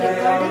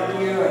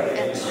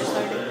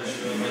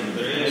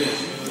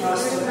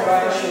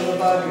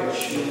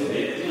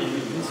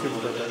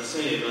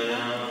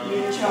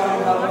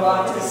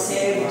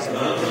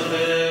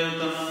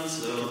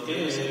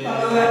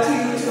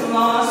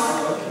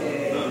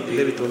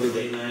Leave it only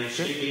there.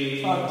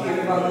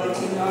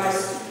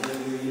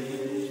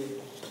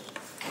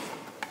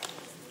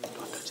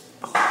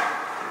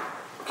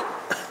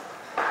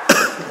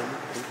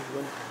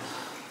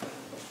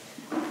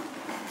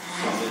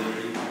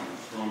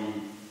 From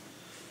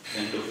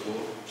Canto 4,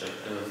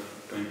 Chapter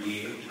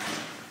 28,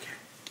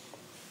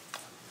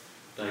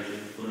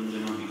 titled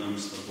Puranjana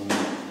becomes the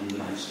woman in the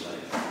next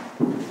life,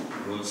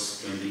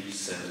 verse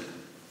 27.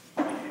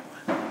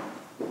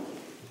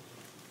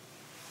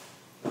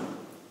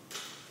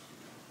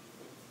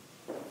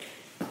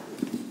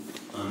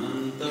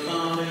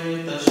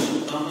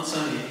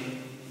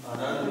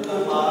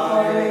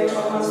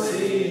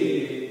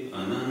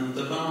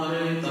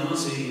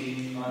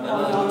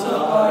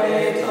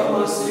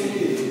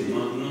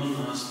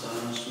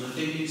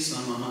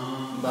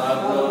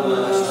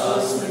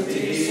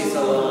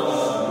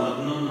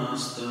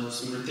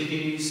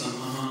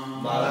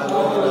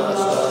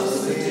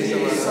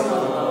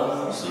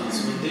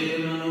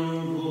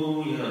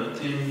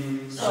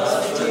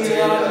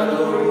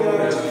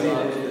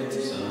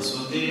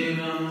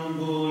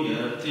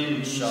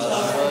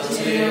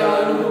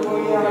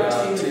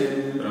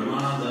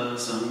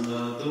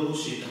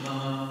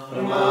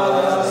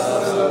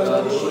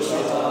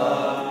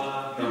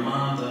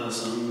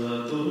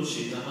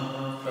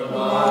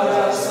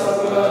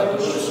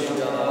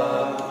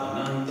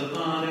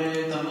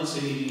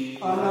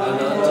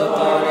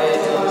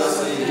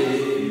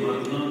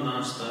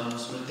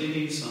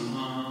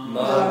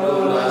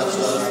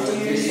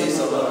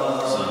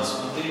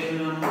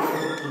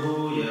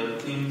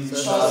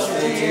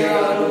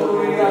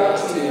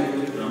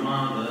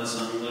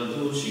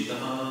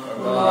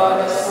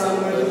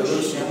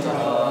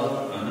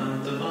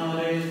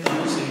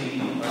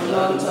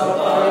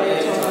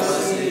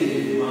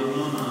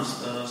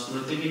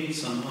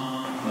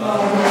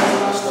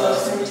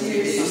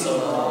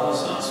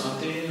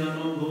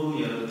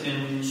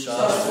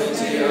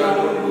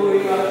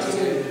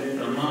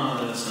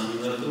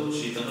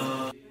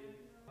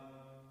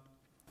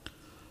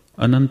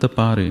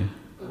 Anantapare,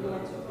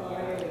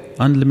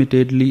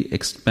 unlimitedly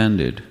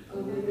expanded.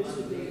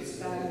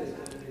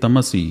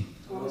 Tamasi,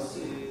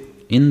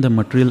 in the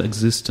material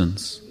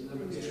existence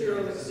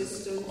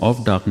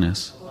of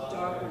darkness.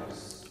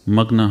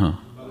 Magnaha,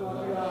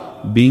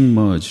 being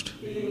merged.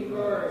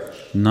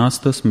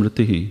 Nasta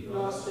smritihi,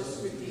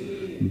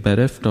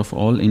 bereft of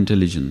all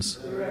intelligence.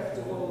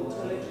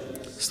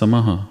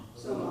 Samaha,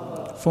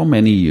 for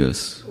many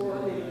years.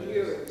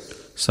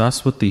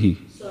 Saswatihi,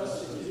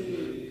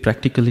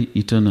 practically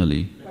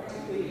eternally.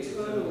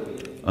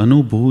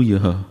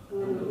 Anubhuyaha,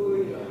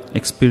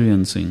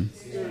 experiencing.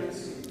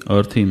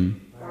 Arthim,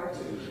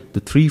 the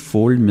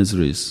threefold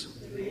miseries.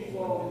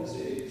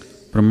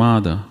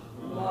 Pramada,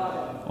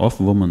 of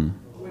woman.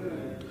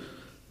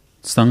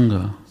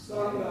 Sangha,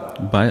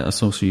 by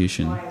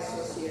association.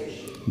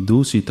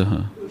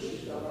 Dusitaha,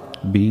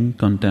 being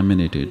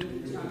contaminated.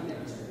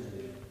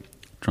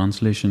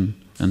 Translation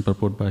and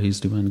purport by His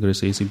Divine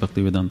Grace A.C.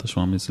 Bhaktivedanta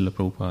Swami Srila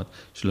Prabhupada.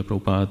 Srila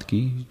Prabhupada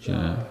ki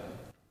jai.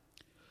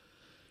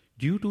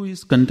 Due to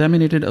his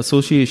contaminated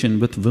association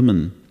with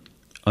women,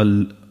 a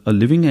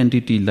living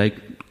entity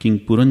like King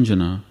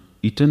Puranjana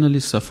eternally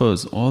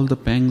suffers all the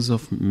pangs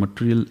of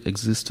material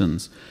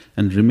existence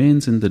and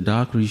remains in the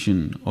dark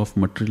region of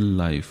material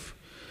life,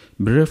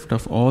 bereft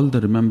of all the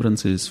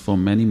remembrances for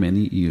many,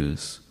 many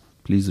years.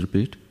 Please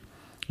repeat.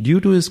 Due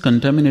to his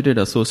contaminated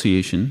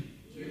association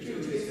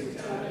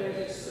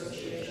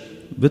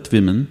with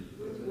women,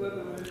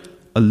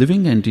 a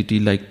living entity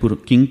like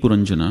King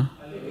Puranjana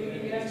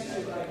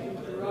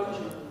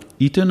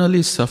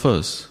eternally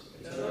suffers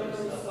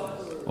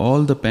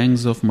all the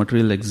pangs of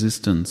material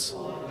existence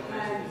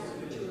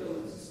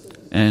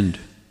and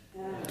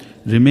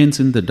remains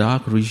in the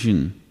dark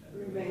region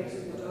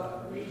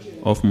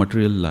of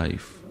material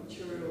life,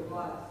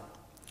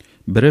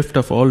 bereft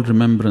of all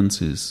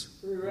remembrances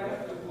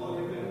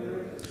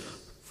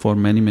for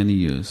many, many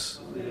years.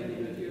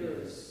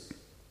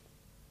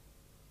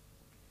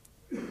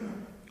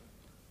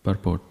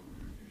 Purport.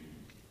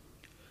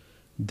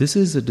 This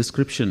is a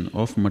description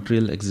of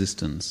material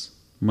existence.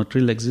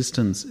 Material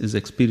existence is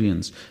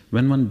experienced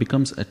when one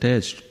becomes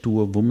attached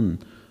to a woman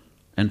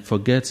and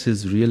forgets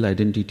his real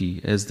identity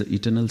as the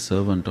eternal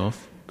servant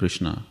of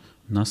Kṛṣṇa.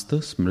 Nasta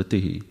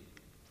smritihi.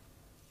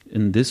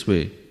 In this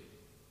way,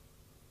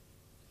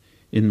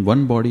 in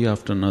one body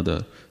after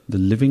another, the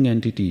living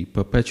entity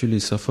perpetually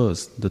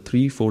suffers the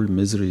threefold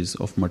miseries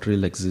of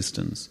material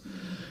existence.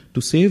 To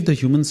save the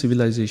human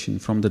civilization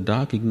from the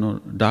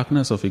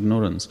darkness of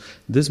ignorance,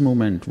 this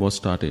movement was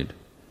started.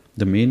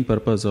 The main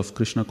purpose of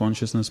Kṛṣṇa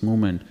consciousness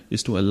movement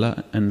is to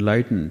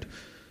enlighten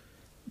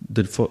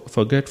the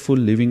forgetful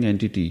living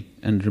entity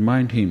and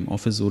remind him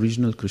of his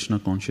original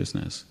Kṛṣṇa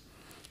consciousness.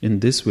 In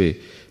this way,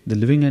 the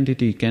living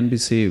entity can be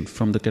saved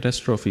from the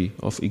catastrophe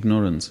of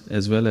ignorance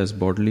as well as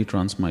bodily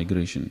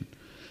transmigration.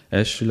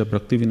 As Srila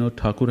Bhaktivinoda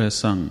Thakur has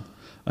sung,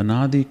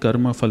 Anadi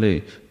karma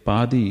phale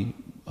padi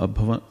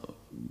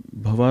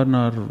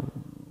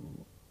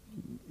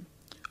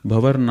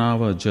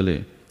bhavarnava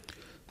jale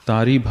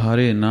tari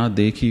bhare na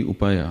dekhi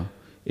upaya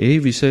e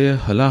vishaya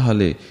hala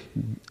hale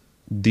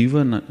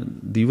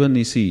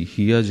divanisi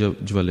hiya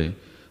jvale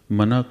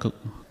mana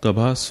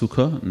kabha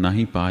sukha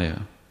nahi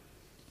paya.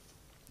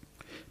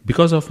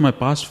 Because of my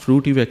past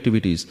fruitive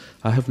activities,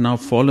 I have now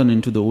fallen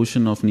into the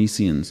ocean of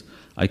nescience.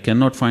 I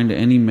cannot find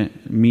any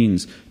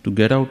means to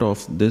get out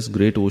of this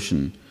great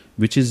ocean,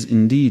 which is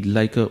indeed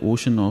like an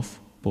ocean of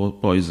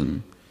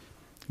poison.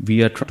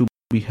 We are trying to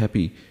be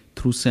happy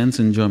through sense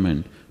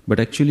enjoyment, but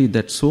actually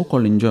that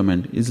so-called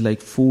enjoyment is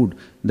like food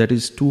that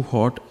is too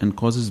hot and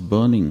causes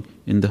burning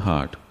in the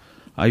heart.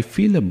 I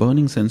feel a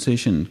burning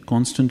sensation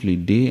constantly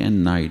day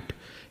and night,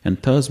 and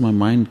thus my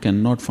mind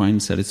cannot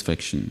find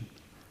satisfaction.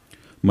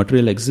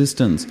 Material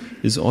existence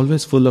is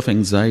always full of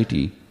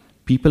anxiety.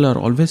 People are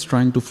always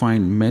trying to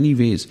find many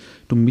ways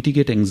to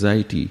mitigate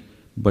anxiety,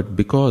 but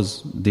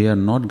because they are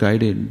not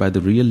guided by the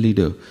real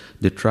leader,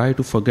 they try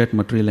to forget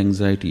material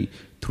anxiety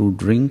through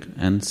drink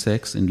and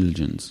sex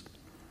indulgence.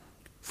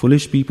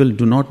 Foolish people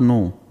do not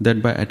know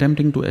that by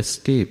attempting to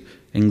escape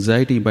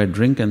anxiety by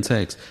drink and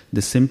sex, they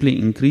simply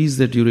increase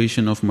the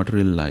duration of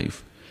material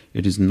life.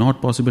 It is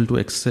not possible to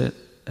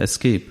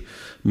escape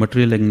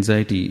material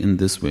anxiety in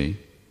this way.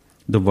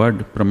 The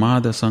word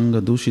pramada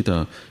sangha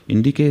dushita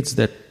indicates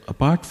that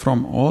apart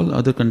from all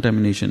other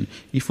contamination,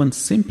 if one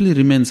simply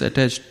remains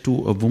attached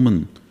to a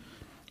woman,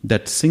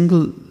 that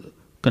single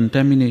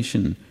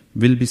contamination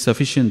will be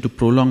sufficient to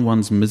prolong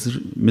one's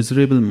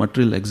miserable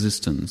material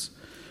existence.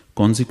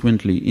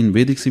 Consequently, in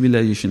Vedic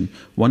civilization,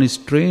 one is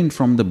trained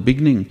from the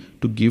beginning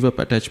to give up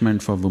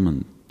attachment for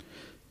women.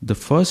 The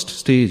first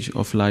stage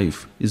of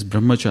life is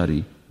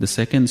brahmachari, the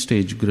second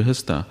stage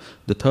grihastha,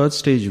 the third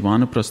stage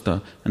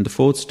vanaprastha, and the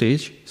fourth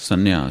stage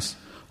sannyas.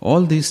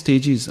 All these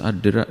stages are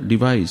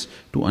devised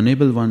to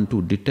enable one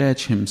to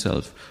detach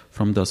himself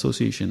from the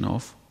association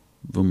of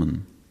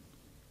women.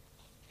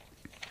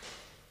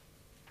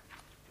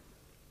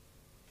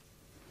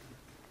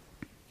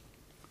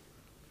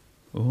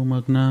 Om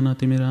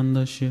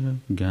Agnanatimirandasya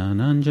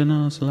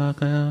Jnananjana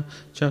Salakaya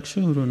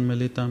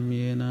Chakshurunmilitam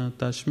Yena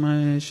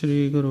Tashmai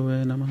Shri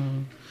Guruve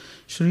Namaha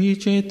Shri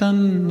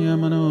Chaitanya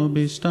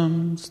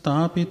Manobishtam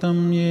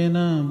Stapitam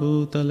Yena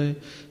Bhutale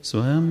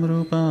Swayam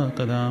Rupa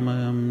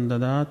Kadamayam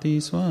Dadati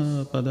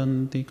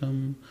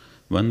Swapadantikam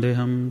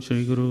Vandeham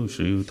Shri Guru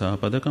Shri Yuta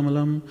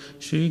Padakamalam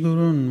Shri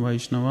Gurun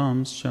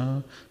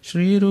Vaishnavamscha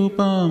Shri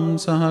Rupam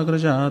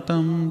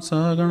Sahagrajatam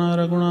Sahagana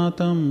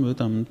Ragunatam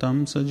Vitam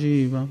Tam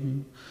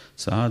Sajivam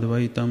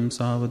Sadvaitam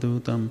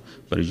Savadutam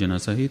Parijana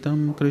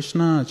Sahitam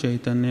Kṛṣṇa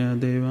Chaitanya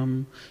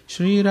Devam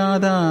Shri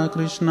Radha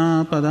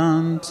Kṛṣṇa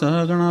Padan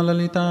Sahagana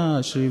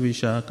Lalita Shri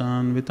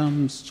Vishakan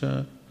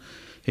Vitamscha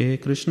He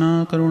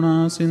Kṛṣṇa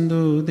Karuna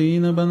Sindhu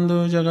Dīna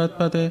Bandhu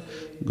Jagatpate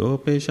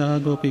Gopesha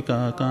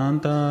Gopika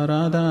Kanta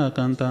Radha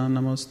Kanta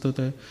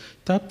Namostute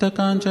Tapta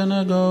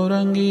Kanchana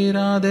Gaurangi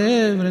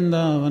Radhe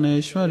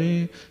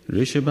Vrindavaneshwari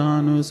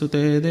Rishabhanu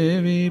Sute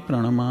Devi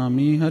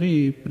Pranamami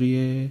Hari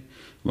Priye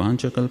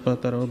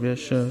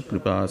Vanchakalpatarobhyasya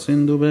Kripa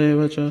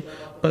Sindhubheva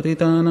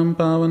Patitanam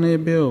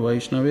Pavanebhyo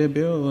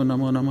Vaishnavebhyo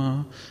Namo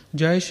Namah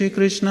Jai Shri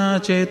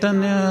Kṛṣṇa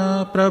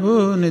Chaitanya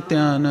Prabhu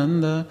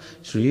Nityananda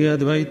Shri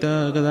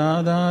Advaita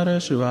Gadadhara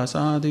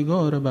Srivasadi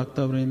Gaura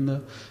Bhakta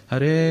Vrinda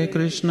Hare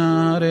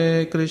Krishna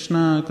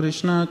Krishna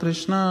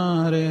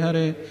Krishna Hare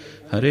Hare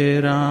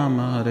Hare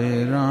Rama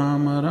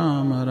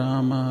Rama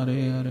Rama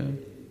Hare Hare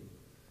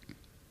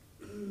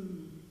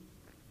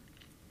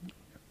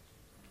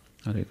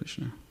Hare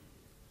Krishna.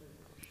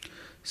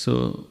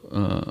 So,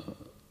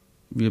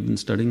 we have been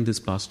studying this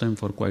pastime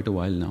for quite a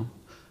while now,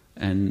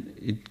 and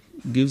it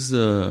gives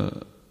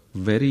a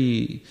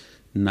very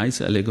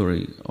nice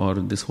allegory, or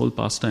this whole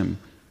pastime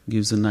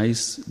gives a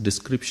nice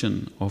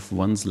description of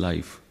one's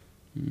life,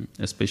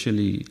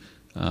 especially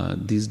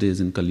these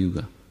days in Kali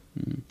Yuga.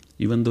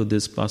 Even though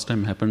this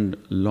pastime happened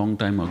a long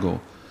time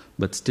ago,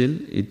 but still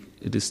it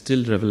is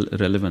still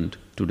relevant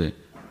today.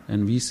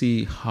 And we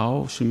see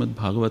how Śrīmad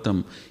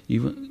Bhāgavatam,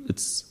 even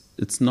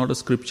it's not a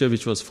scripture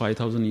which was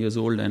 5,000 years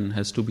old and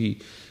has to be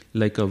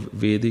like a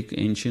Vedic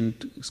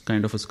ancient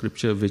kind of a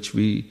scripture which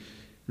we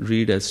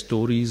read as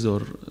stories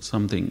or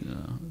something.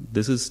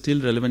 This is still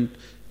relevant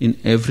in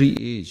every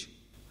age,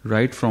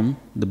 right from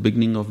the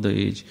beginning of the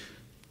age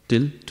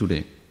till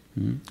today.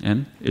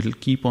 And it'll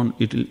keep on,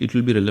 it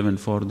will be relevant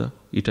for the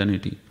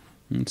eternity.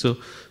 So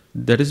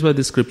that is why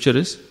this scripture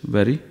is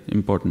very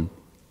important.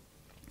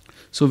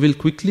 So we'll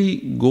quickly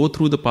go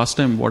through the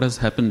pastime, what has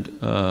happened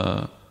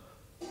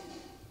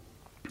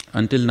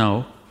until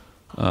now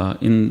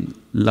in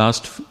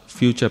last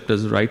few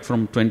chapters, right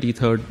from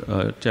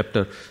 23rd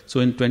chapter. So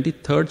in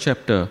 23rd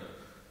chapter,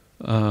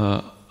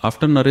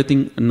 after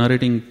narrating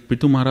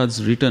Prithu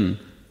Maharaj's return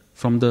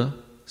from the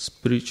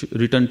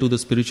return to the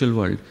spiritual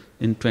world,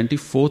 in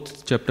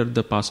 24th chapter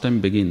the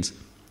pastime begins.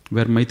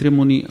 where Maitreya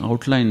Muni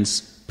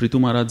outlines Prithu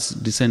Maharaj's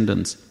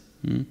descendants.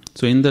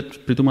 So in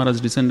that Prithu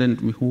Maharaj's descendant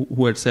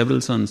who had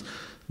several sons,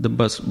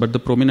 but the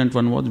prominent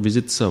one was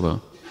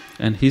Vijitsava,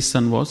 and his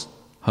son was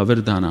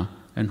Havirdhana,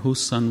 and whose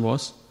son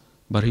was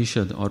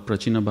Barhishad or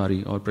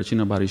Prachinabari or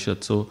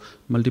Prachinabarishad. So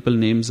multiple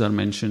names are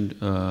mentioned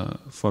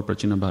for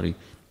Prachinabari,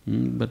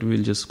 but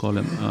we'll just call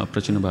him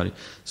Prachinabari.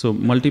 So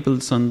multiple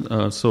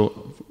sons.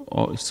 So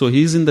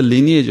he is in the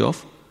lineage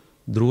of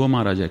Dhruva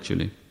Maharaj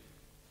actually.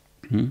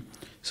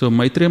 So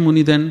Maitreya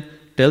Muni then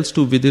tells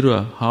to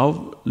Vidura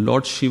how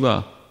Lord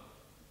Shiva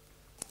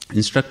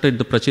instructed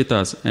the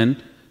Prachetas,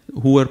 and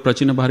who were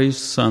Prachinabhari's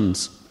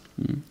sons,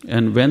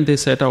 and when they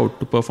set out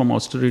to perform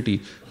austerity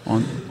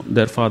on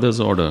their father's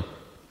order.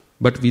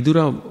 But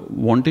Vidura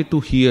wanted to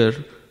hear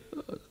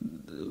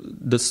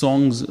the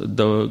songs,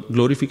 the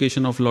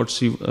glorification of Lord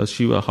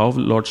Shiva, how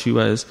Lord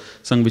Shiva is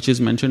sung, which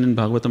is mentioned in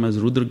Bhāgavatam as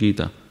Rudra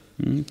Gita.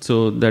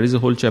 So there is a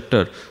whole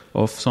chapter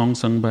of songs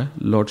sung by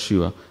Lord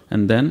Shiva,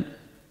 and then,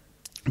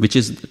 which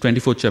is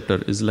 24th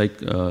chapter, is like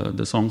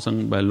the song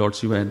sung by Lord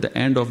Shiva. At the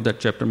end of that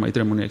chapter,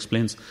 Maitreya Muni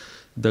explains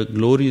the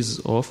glories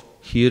of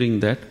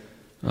hearing that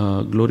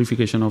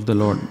glorification of the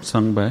Lord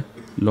sung by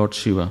Lord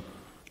Shiva.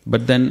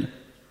 But then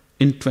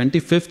in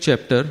 25th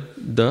chapter,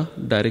 the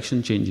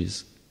direction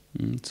changes.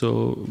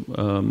 So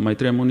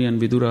Maitreya Muni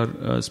and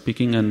Vidura are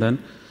speaking, and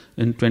then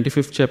in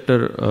 25th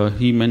chapter,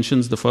 he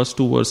mentions the first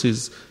two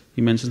verses.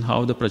 He mentions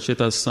how the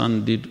Pracheta's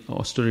son did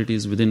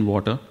austerities within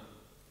water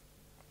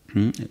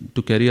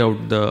to carry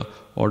out the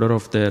order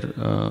of their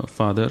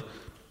father.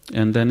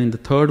 And then in the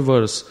third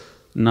verse,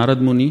 Narad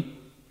Muni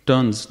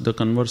turns the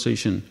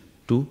conversation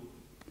to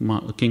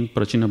King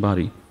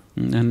Prachinabari.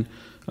 And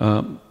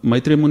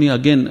Maitreya Muni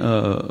again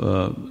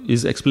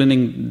is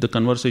explaining the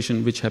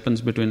conversation which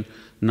happens between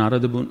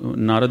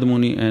Narad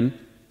Muni and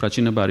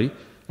Prachinabari,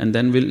 and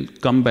then he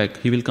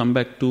will come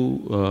back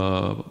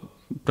to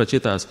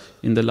Prachetas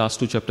in the last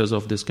two chapters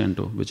of this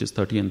canto, which is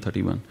 30 and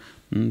 31.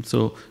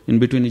 So in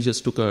between he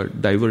just took a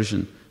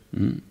diversion.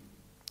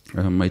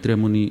 Maitreya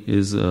Muni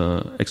is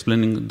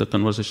explaining the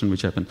conversation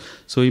which happened.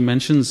 So he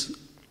mentions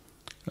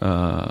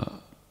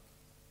how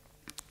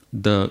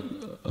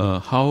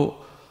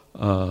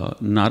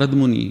Narad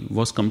Muni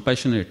was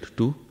compassionate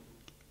to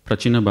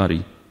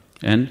Prachinabari,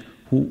 and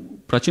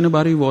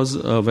Prachinabari was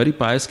a very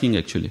pious king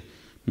actually,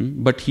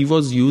 but he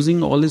was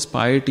using all his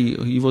piety,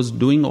 he was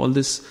doing all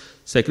this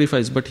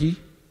sacrifice, but he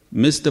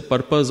missed the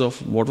purpose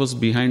of what was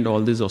behind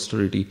all this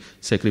austerity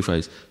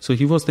sacrifice. So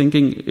he was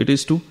thinking it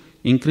is to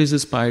increase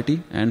his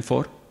piety and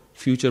for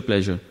future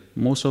pleasure.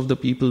 Most of the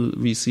people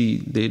we see,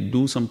 they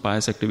do some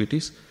pious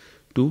activities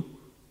to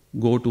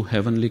go to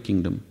heavenly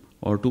kingdom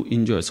or to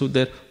enjoy. So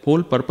their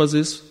whole purpose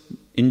is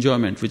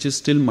enjoyment, which is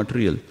still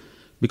material.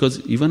 Because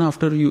even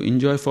after you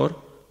enjoy for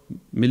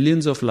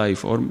millions of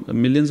life or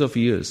millions of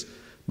years,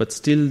 but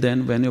still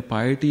then when your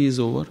piety is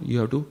over, you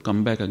have to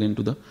come back again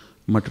to the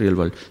material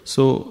world.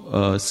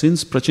 So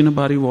since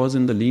Prachinabari was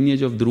in the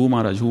lineage of Dhruva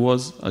Maharaj, who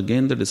was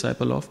again the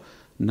disciple of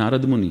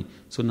Narad Muni,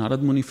 so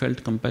Narad Muni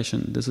felt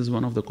compassion. This is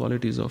one of the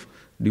qualities of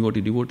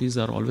devotee. Devotees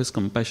are always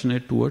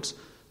compassionate towards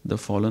the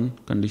fallen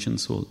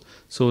conditioned soul.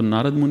 So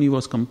Narad Muni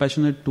was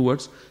compassionate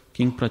towards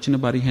King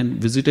Prachinabari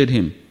and visited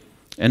him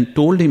and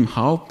told him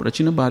how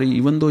Prachinabari,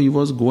 even though he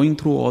was going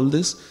through all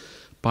this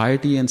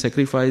piety and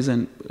sacrifice,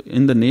 and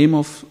in the name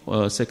of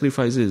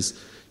sacrifices,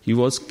 he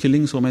was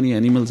killing so many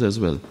animals as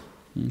well.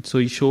 So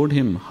he showed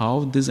him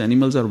how these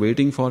animals are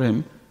waiting for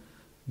him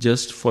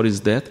just for his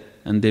death,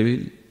 and they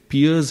will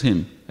pierce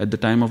him at the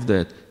time of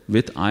death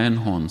with iron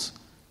horns.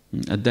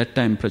 At that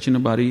time,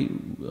 Prachinabari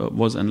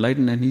was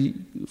enlightened, and he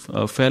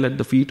fell at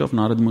the feet of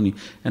Narad Muni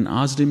and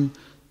asked him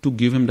to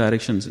give him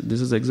directions. This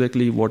is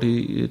exactly what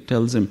he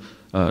tells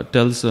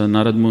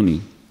Narad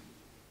Muni.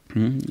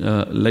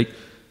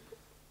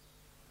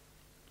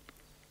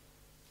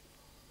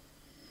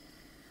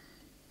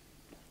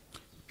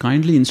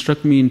 Kindly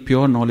instruct me in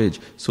pure knowledge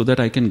so that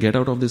I can get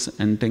out of this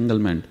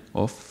entanglement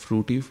of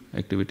fruitive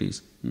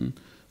activities.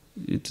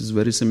 It is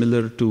very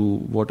similar to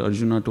what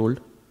Arjuna told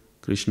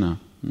Kṛṣṇa.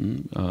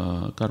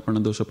 Karpana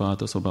dosha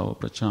pahata svabhava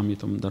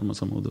prachamitam dharma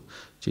samuda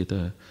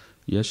cheta.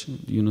 Yes,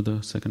 you know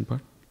the second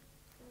part?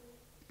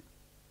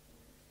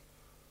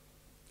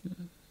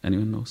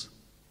 Anyone knows?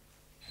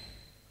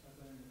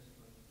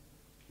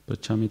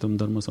 Prachamitam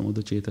dharma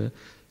samuda cheta.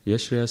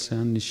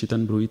 Yashriyasyan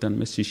nishitan bruhitan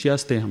me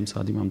shishyaste ham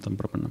sadhimam tam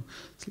prapannam.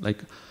 It's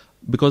like,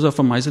 because of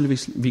my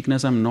myself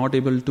weakness, I'm not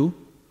able to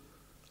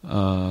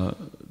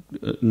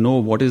know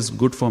what is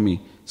good for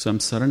me. So I'm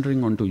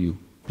surrendering unto you.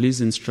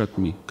 Please instruct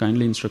me.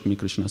 Kindly instruct me,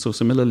 Kṛṣṇa. So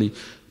similarly,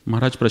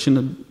 Maharaj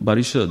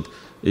Prachinabarishad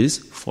is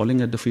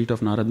falling at the feet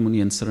of Narad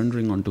Muni and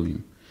surrendering unto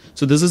him.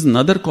 So this is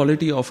another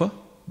quality of a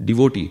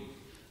devotee.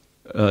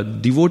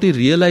 Devotee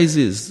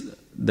realizes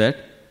that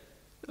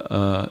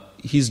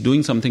he's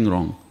doing something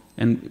wrong.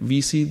 And we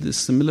see the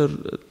similar,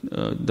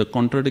 the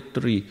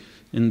contradictory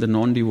in the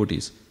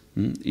non-devotees.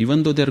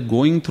 Even though they are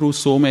going through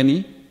so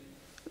many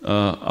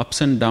ups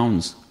and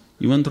downs,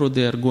 even though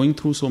they are going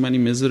through so many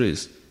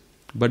miseries,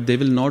 but they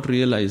will not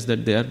realize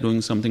that they are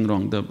doing something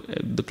wrong.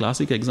 The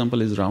classic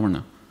example is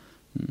Ravana.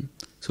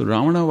 So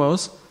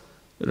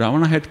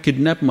Ravana had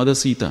kidnapped Mother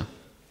Sita,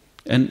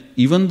 and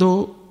even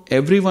though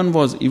everyone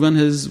was, even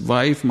his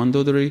wife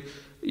Mandodari,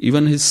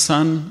 even his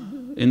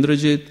son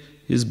Indrajit,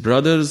 his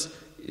brothers,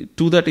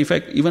 to that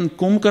effect, even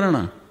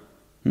Kumkarna,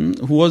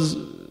 who was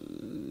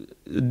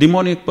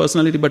demonic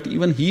personality, but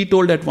even he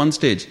told at one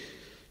stage,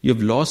 you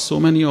have lost so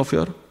many of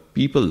your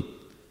people,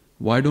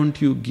 why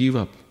don't you give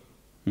up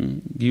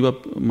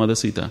Mother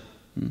Sita?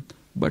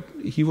 But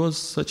he was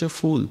such a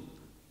fool.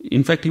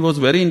 In fact, he was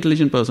a very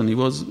intelligent person. He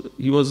was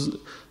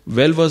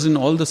well versed in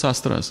all the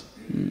shastras.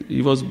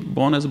 He was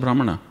born as a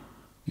Brahmana,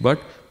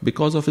 but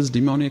because of his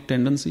demonic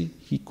tendency,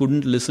 he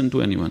couldn't listen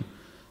to anyone.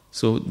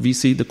 So we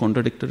see the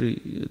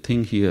contradictory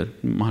thing here.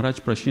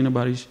 Maharaj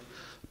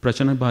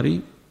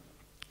Prachanabhari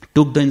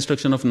took the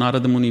instruction of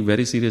Narada Muni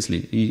very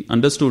seriously. He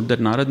understood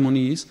that Narada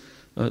Muni is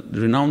a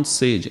renowned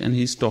sage and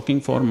he is talking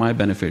for my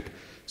benefit.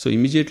 So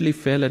immediately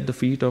fell at the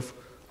feet of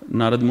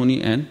Narada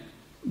Muni and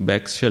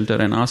begged shelter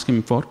and asked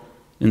him for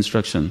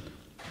instruction.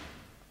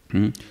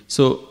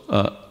 So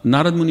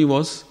Narada Muni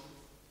was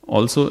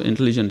also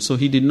intelligent. So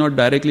he did not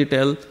directly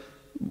tell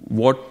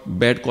what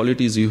bad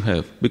qualities you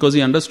have, because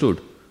he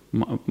understood.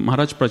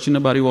 Maharaj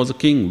Prachanabhari was a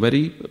king,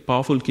 very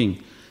powerful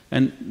king.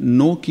 And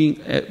no king,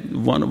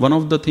 one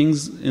of the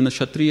things in a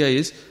Kshatriya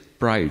is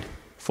pride,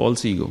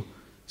 false ego.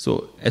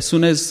 So as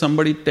soon as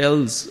somebody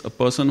tells a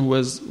person who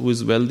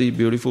is wealthy,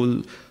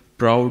 beautiful,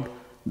 proud,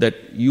 that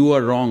you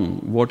are wrong,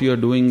 what you are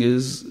doing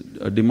is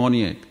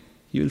demoniac,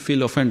 he will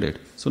feel offended.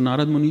 So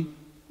Narad Muni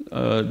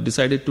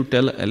decided to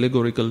tell an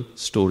allegorical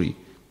story.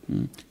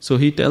 So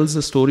he tells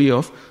the story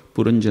of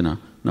Puranjana.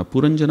 Now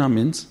Puranjana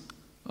means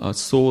a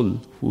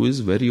soul who is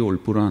very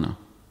old, Purana,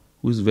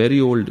 who is very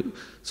old.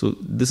 So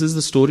this is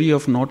the story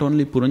of not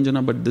only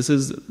Puranjana, but this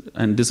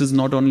is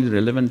not only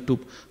relevant to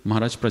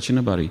Maharaj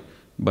Prachanabhari,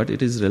 but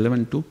it is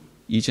relevant to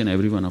each and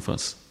every one of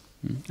us.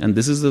 And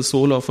this is the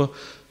soul of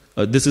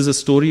this is a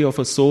story of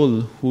a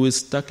soul who is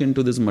stuck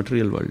into this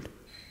material world,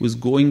 who is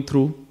going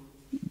through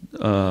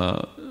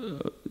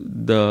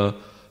the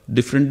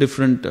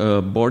different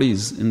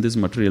bodies in this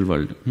material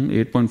world.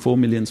 8.4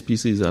 million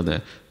species are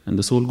there, and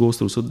the soul goes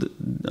through. So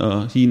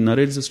he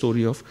narrates the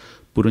story of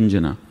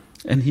Puranjana,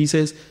 and he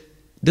says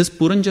this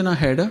Puranjana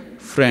had a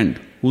friend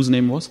whose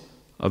name was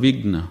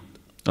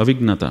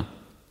Avignata,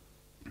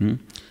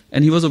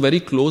 and he was a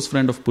very close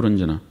friend of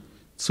Puranjana.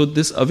 So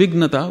this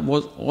Avignata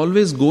was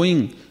always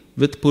going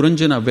with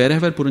Puranjana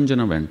wherever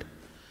Puranjana went.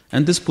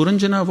 And this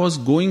Puranjana was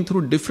going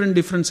through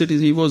different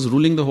cities. He was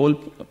ruling the whole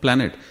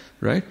planet,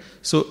 right?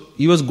 So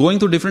he was going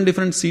through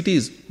different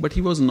cities, but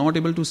he was not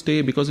able to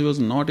stay because he was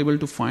not able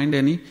to find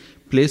any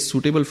place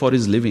suitable for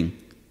his living.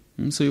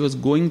 So he was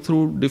going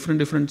through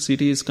different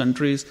cities,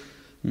 countries,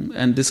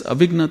 and this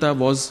Avignata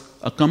was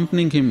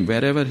accompanying him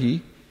wherever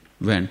he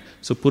went.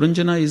 So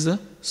Puranjana is a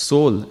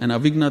soul and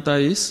Avignata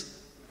is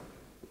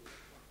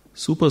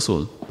super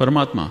soul,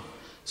 Paramatma.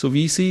 So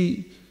we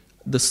see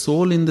the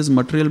soul in this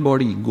material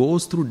body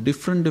goes through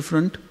different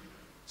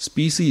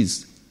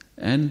species,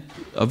 and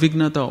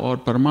Avignata or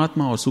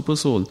Paramatma or super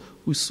soul,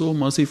 who is so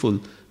merciful,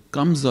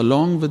 comes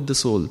along with the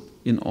soul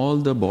in all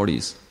the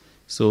bodies.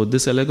 So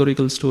this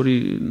allegorical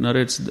story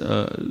narrates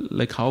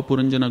like how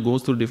Puranjana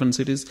goes through different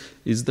cities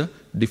is the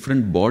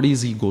different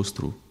bodies he goes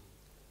through.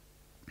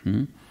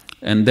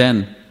 And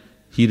then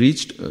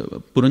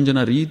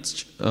Puranjana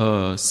reached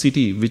a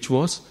city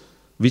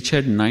which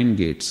had 9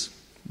 gates.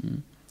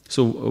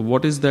 So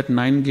what is that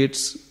 9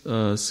 gates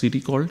city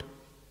called?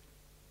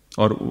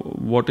 Or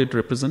what it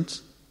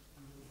represents?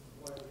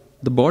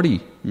 The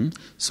body.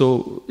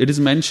 So it is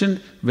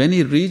mentioned when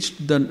he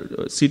reached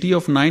the city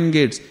of 9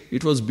 gates,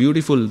 it was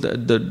beautiful.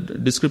 The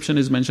description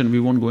is mentioned.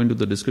 We won't go into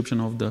the description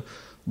of the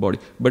body.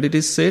 But it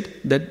is said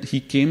that he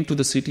came to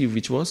the city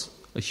which was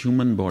a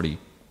human body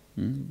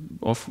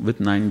with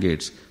 9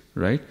 gates.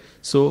 Right?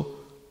 So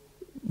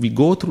we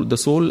go through the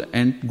soul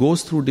and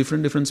goes through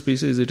different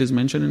species. It is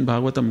mentioned in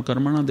Bhāgavatam,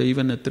 karmana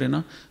daiva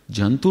netrena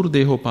jantur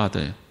deho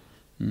pataya.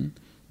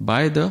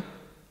 By the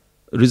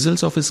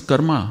results of his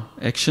karma,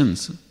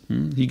 actions,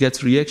 he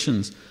gets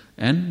reactions,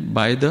 and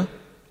by the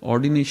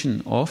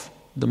ordination of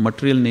the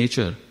material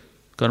nature,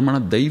 karmana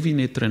daivi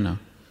netrena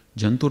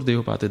jantur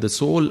deho pataya, the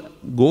soul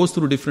goes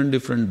through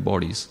different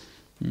bodies.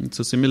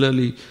 So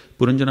similarly,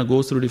 Puranjana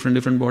goes through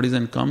different bodies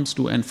and comes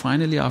to, and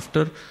finally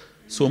after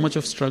so much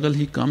of struggle,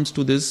 he comes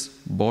to this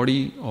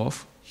body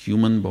of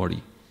human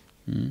body,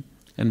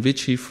 and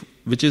which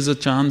is a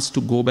chance to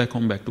go back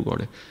home, back to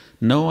God.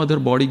 No other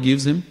body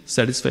gives him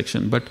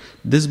satisfaction, but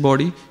this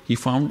body, he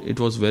found it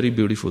was very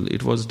beautiful.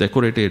 It was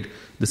decorated.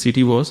 The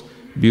city was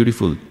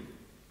beautiful.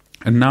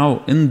 And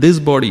now in this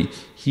body,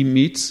 he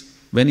meets,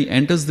 when he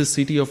enters the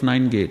city of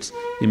 9 gates,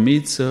 he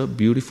meets a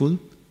beautiful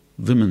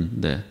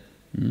woman there.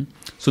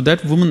 So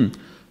that woman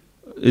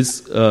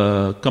is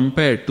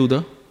compared to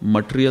the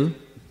material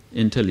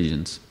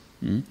intelligence.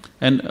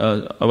 And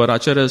our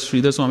Acharya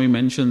Sridhar Swami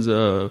mentions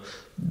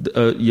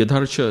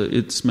Yadharsha,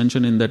 it's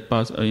mentioned in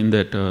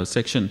that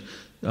section,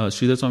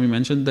 Sridhar Swami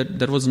mentioned that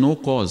there was no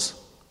cause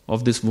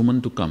of this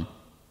woman to come,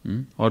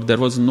 or there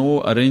was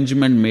no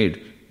arrangement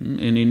made.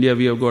 In India,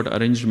 we have got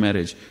arranged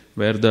marriage,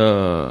 where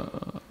the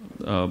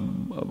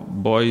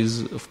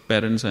boys'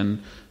 parents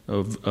and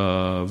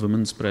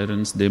women's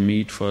parents, they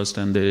meet first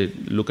and they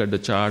look at the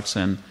charts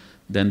and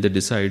then they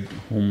decide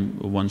whom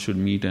one should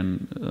meet,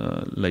 and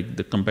like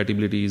the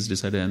compatibility is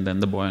decided, and then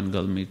the boy and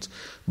girl meets.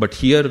 But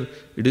here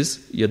it is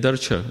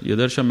Yadarsha.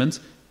 Yadarsha means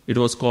it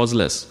was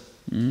causeless.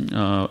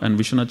 And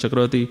Vishwanath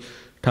Chakravarti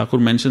Thakur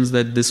mentions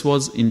that this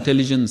was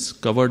intelligence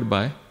covered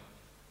by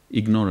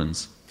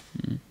ignorance.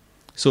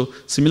 So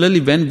similarly,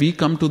 when we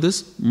come to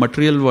this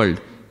material world,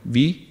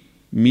 we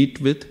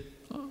meet with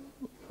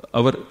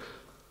our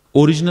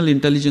original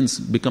intelligence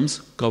becomes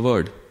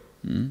covered.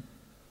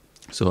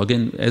 So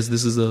again, as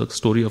this is a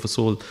story of a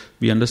soul,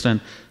 we understand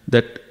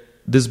that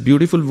this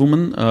beautiful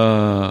woman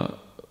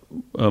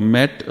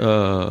met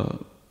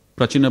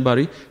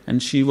Prachinabhari,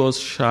 and she was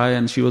shy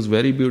and she was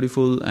very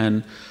beautiful,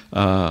 and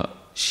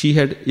she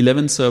had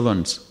 11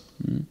 servants.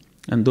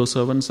 And those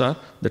servants are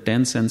the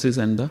 10 senses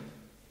and the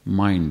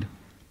mind.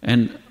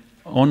 And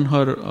on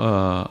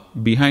her,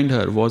 behind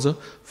her was a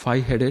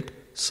 5-headed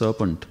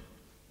serpent.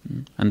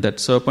 And that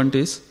serpent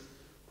is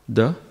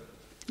the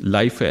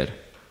life air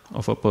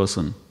of a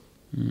person.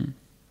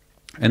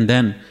 And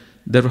then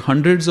there were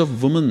hundreds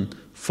of women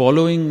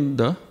following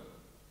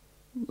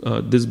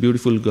this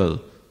beautiful girl.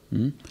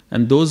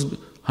 And those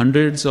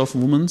hundreds of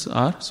women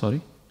are,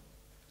 sorry,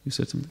 you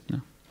said something?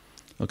 No.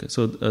 Okay,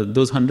 so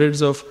those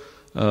hundreds of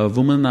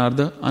women are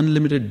the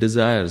unlimited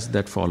desires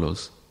that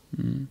follows.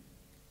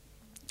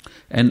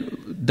 And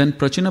then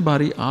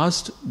Prachinabhari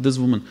asked this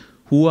woman,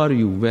 who are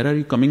you? Where are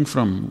you coming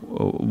from?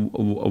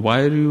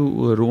 Why are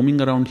you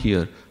roaming around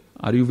here?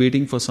 Are you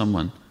waiting for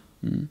someone?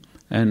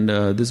 And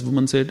this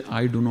woman said,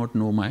 I do not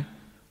know my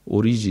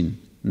origin,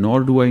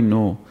 nor do I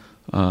know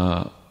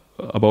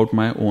about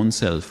my own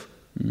self.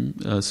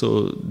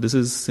 So this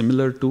is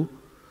similar to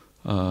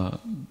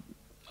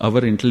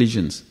our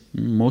intelligence.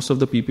 Most of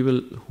the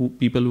people who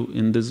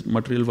in this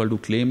material world who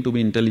claim to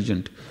be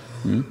intelligent,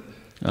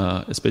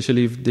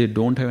 especially if they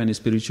don't have any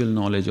spiritual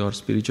knowledge or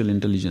spiritual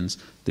intelligence,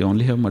 they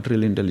only have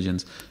material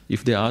intelligence.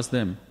 If they ask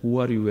them, who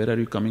are you, where are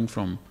you coming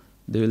from?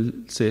 They will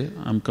say,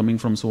 I'm coming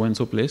from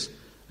so-and-so place,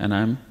 and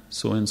I'm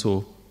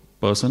so-and-so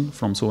person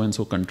from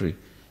so-and-so country.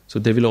 So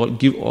they will all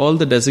give all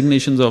the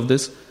designations of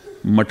this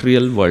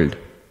material world.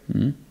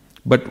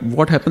 But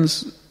what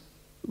happens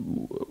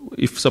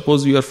if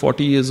suppose you are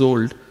 40 years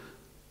old,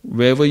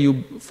 where were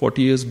you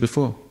 40 years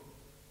before?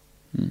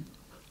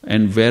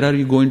 And where are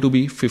you going to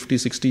be 50,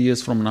 60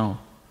 years from now?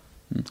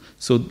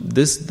 So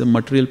the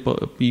material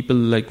people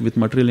like with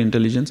material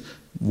intelligence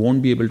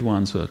won't be able to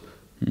answer.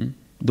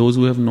 Those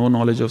who have no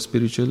knowledge of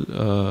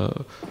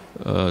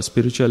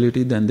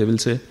spirituality, then they will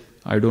say,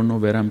 I don't know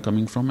where I'm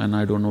coming from and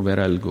I don't know where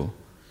I'll go.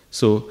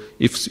 So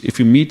if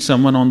you meet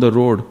someone on the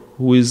road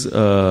who is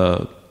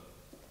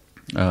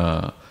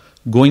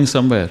going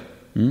somewhere,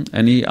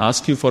 and he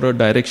asks you for a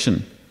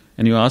direction,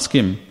 and you ask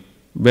him,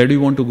 where do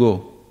you want to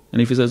go? And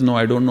if he says, no,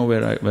 I don't know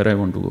where I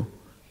want to go.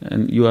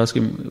 And you ask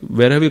him,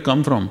 where have you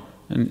come from?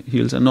 And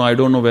he will say, no, I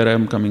don't know where I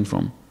am coming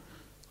from.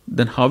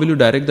 Then how will you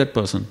direct that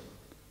person?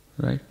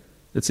 Right?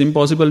 It's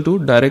impossible to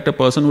direct a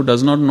person who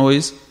does not know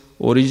his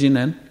origin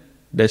and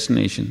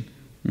destination.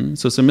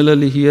 So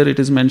similarly here it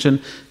is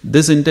mentioned,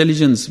 this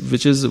intelligence,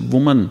 which is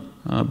woman,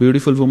 a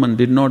beautiful woman,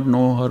 did not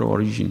know her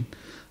origin.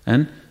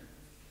 And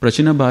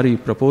Prachinabhari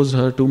proposed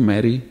her to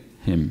marry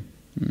him.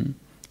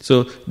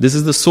 So this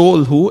is the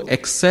soul who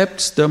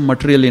accepts the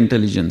material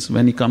intelligence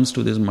when he comes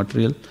to this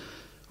material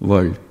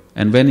world.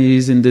 And when he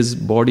is in this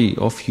body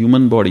of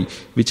human body,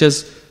 which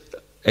has,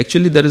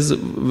 actually there is a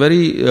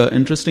very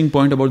interesting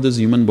point about this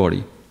human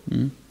body.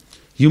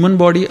 Human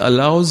body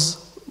allows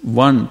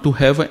one to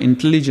have an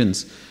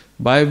intelligence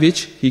by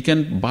which he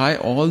can buy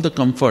all the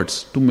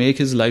comforts to make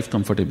his life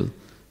comfortable.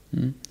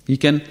 He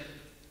can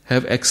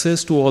have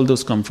access to all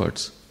those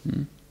comforts.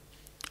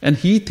 And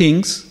he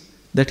thinks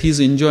that he is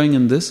enjoying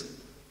in this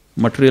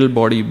material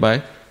body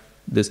by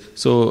this.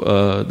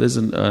 So there's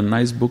a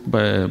nice book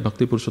by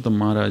Bhakti Purushottam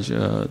Maharaj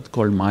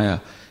called Maya.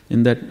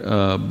 In that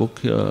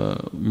book,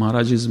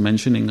 Maharaj is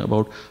mentioning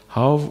about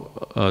how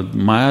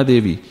Maya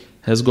Devi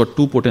has got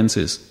two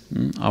potencies,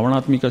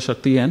 Avanatmika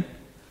Shakti and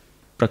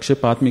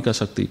Prakshepatmika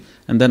Shakti.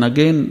 And then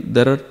again,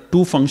 there are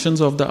two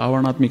functions of the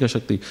Avanatmika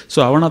Shakti.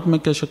 So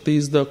Avanatmika Shakti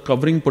is the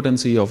covering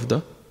potency of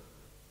the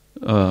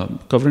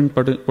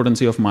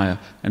potency of Maya,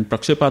 and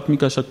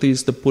Prakshepatmika Shakti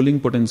is the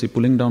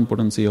pulling down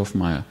potency of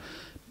Maya.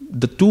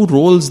 The two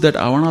roles that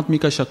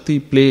Avanatmika Shakti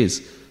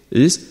plays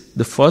is,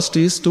 the first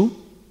is to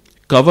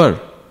cover.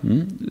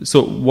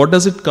 So what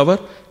does it cover?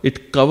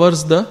 It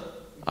covers the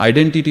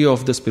identity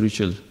of the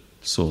spiritual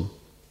soul.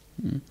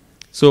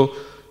 So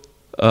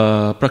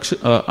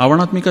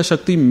Avanatmika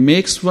Shakti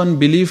makes one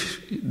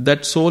believe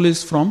that soul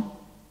is from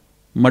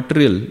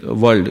material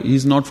world, he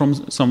is not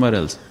from somewhere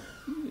else.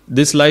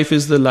 This life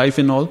is the life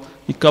in all.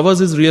 He covers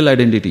his real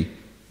identity.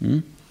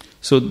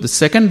 So the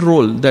second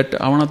role that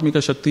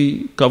Avanatmika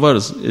Shakti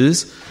covers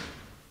is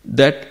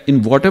that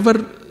in whatever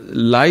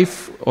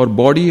life or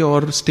body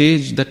or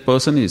stage that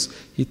person is,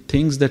 he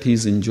thinks that he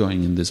is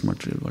enjoying in this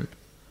material world.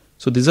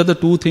 So these are the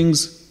two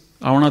things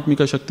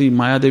Avanatmika Shakti,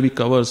 Maya Devi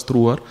covers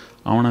through her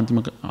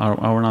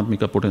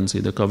Avanatmika potency,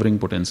 the covering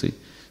potency.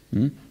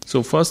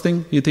 So first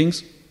thing, he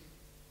thinks,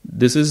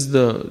 this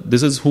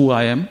is who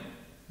I am,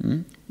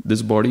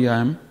 this body I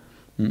am.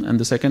 And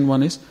the second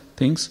one is,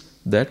 thinks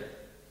that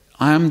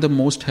I am the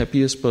most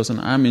happiest person,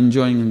 I am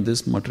enjoying in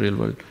this material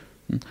world.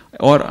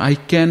 Or I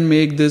can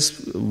make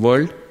this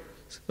world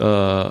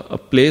a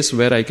place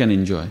where I can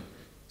enjoy.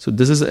 So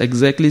this is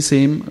exactly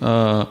same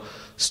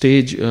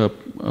stage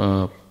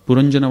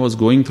Puranjana was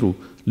going through.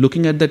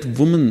 Looking at that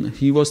woman,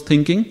 he was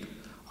thinking,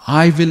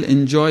 I will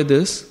enjoy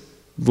this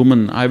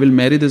woman, I will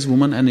marry this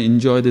woman and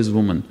enjoy this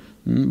woman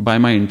by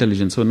my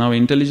intelligence. So now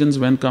intelligence,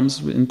 when comes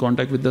in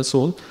contact with the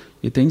soul,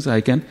 he thinks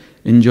I can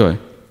enjoy.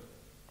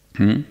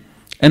 And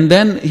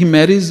then he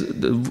marries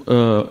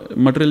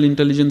material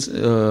intelligence,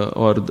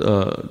 or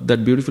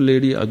that beautiful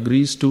lady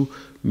agrees to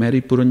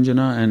marry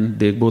Puranjana, and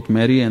they both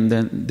marry, and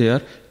then they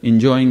are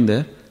enjoying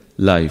their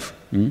life.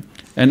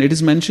 And it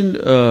is mentioned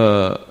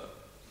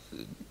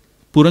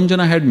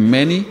Puranjana had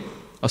many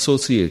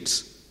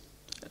associates,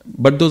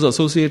 but those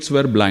associates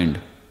were blind.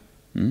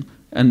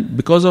 And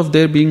because of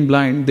their being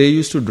blind, they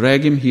used to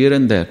drag him here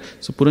and there.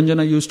 So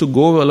Puranjana used to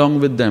go along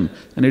with them.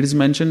 And it is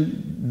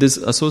mentioned, these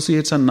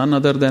associates are none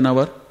other than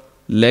our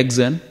legs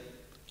and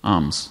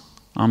arms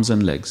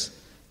and legs.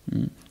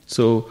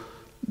 So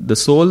the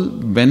soul,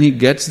 when he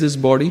gets this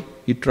body,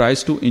 he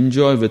tries to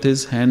enjoy with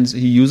his hands.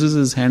 He uses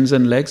his hands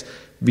and legs,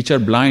 which are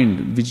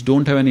blind, which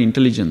don't have any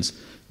intelligence,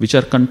 which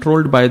are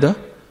controlled by the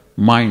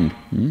mind.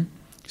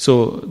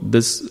 So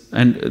this,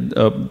 and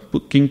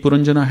King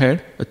Puranjana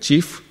had a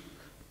chief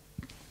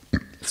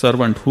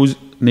servant whose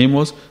name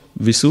was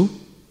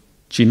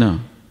Visuchina.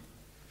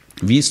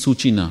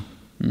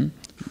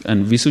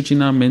 And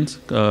Visuchina means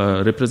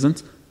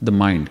represents the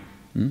mind.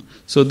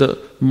 So the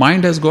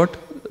mind has got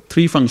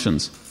three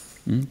functions.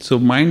 So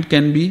mind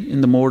can be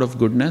in the mode of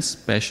goodness,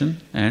 passion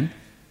and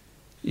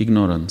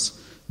ignorance.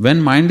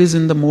 When mind is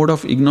in the mode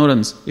of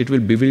ignorance, it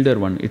will bewilder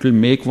one, it will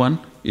make one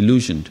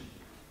illusioned.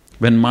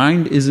 When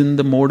mind is in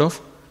the mode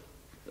of,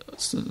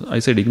 I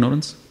said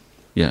ignorance?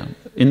 Yeah.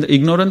 In the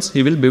ignorance,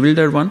 he will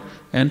bewilder one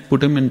and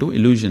put him into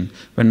illusion.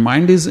 When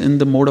mind is in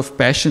the mode of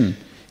passion,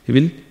 he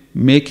will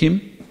make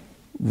him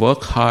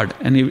work hard,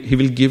 and he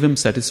will give him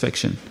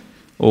satisfaction.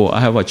 Oh,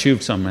 I have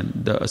achieved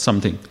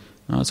something.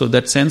 So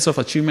that sense of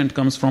achievement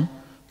comes from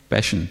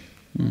passion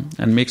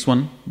and makes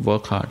one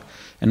work hard.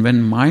 And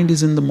when mind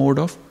is in the mode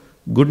of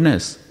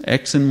goodness,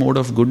 acts in mode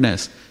of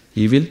goodness,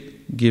 he will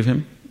give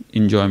him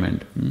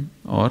enjoyment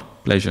or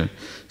pleasure.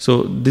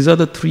 So these are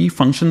the three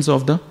functions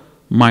of the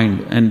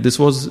mind. And this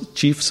was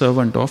chief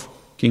servant of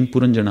King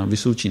Puranjana,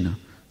 Visuchina,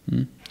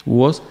 who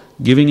was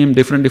giving him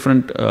different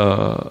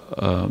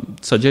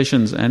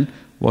suggestions and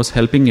was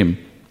helping him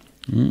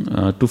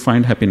to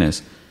find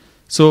happiness.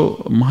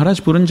 So Maharaj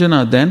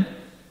Puranjana then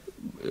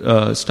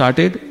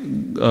started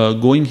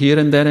going here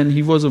and there, and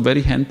he was a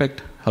very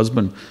hand-packed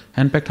husband.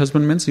 Hand-packed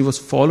husband means he was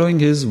following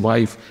his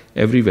wife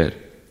everywhere.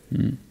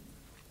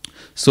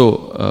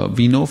 So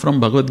we know from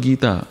Bhagavad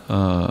Gita,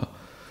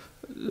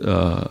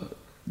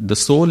 the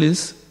soul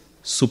is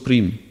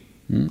supreme,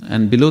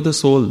 and below the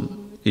soul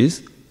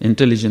is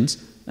intelligence,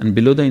 and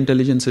below the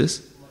intelligence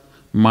is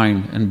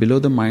mind, and below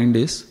the mind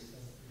is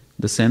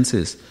the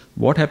senses.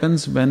 What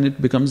happens when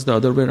it becomes the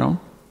other way around?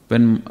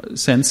 When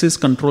senses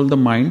control the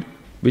mind,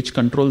 which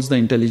controls the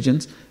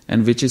intelligence,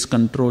 and which is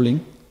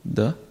controlling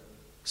the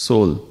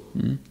soul.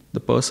 The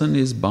person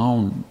is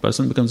bound,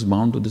 person becomes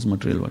bound to this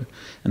material world.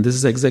 And this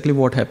is exactly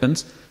what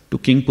happens to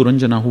King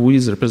Puranjana, who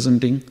is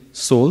representing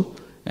soul,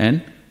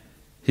 and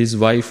his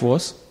wife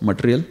was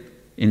material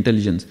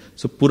intelligence.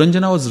 So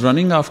Puranjana was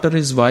running after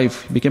his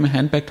wife, he became a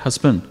hand-packed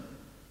husband.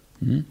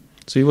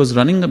 So he was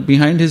running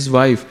behind his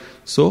wife.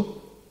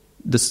 So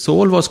the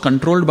soul was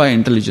controlled by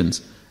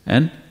intelligence,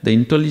 and the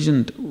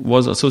intelligent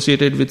was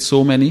associated with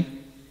so many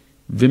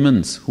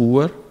women who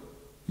were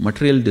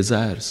material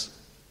desires.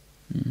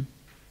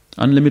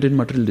 Unlimited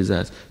material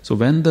desires. So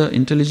when the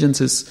intelligence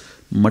is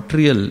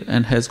material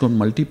and has got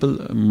multiple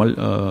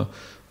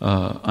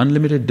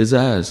unlimited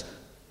desires,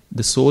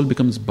 the soul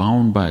becomes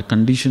bound by,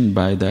 conditioned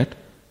by that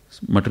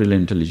material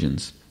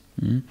intelligence.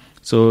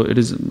 So it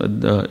is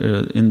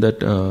in that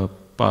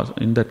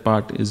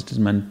part is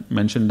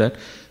mentioned that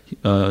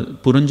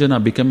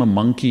Puranjana became a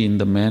monkey in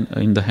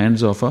the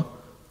hands of a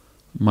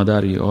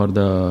Madari, or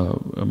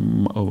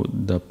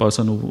the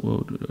person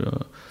who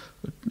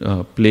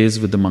plays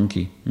with the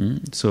monkey.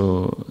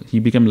 So he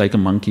became like a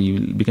monkey,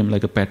 he became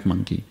like a pet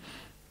monkey.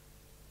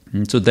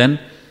 So then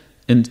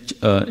in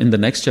the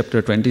next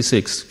chapter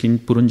 26, King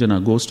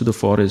Puranjana goes to the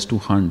forest to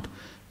hunt,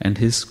 and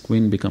his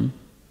queen become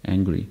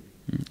angry.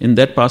 In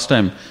that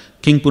pastime,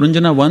 King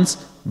Puranjana once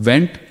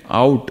went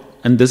out,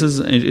 and it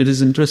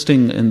is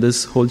interesting in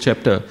this whole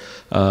chapter.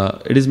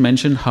 It is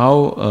mentioned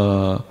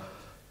how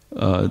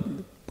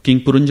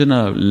King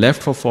Puranjana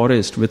left for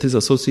forest with his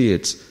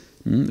associates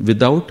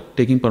without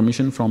taking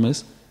permission from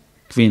his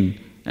queen,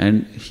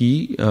 and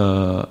he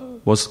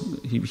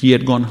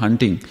had gone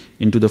hunting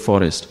into the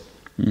forest.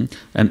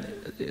 And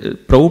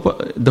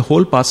Prabhupada, the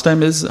whole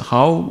pastime is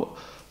how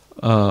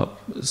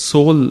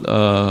soul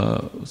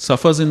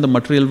suffers in the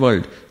material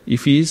world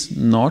if he is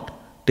not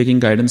taking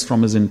guidance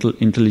from his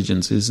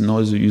intelligence, is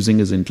not using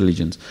his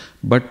intelligence.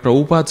 But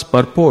Prabhupada's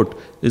purport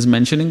is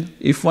mentioning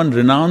if one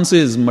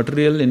renounces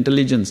material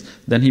intelligence,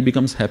 then he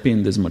becomes happy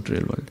in this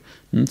material world.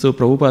 So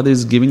Prabhupada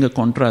is giving a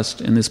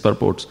contrast in his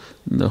purports.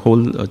 The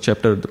whole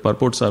chapter, the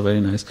purports are very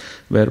nice,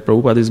 where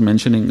Prabhupada is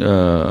mentioning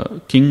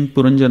King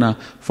Puranjana,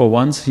 for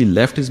once he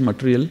left his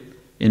material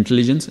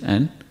intelligence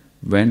and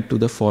went to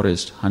the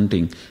forest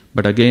hunting.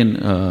 But again,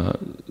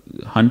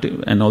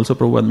 hunting, and also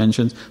Prabhupada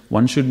mentions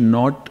one should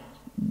not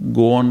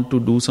go on to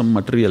do some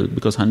material,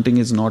 because hunting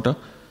is not a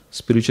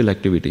spiritual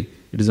activity,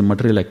 it is a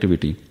material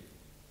activity.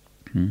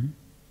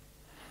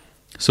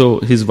 So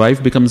his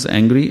wife becomes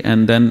angry,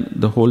 and then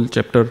the whole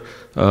chapter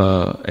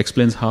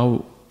explains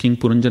how King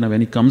Puranjana,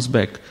 when he comes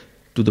back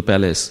to the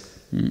palace,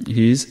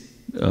 he is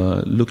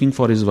looking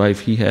for his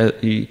wife.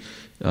 He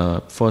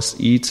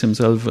first eats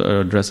himself,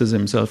 dresses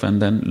himself,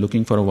 and then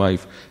looking for a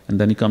wife. And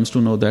then he comes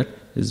to know that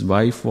his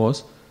wife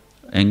was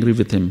angry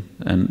with him.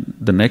 And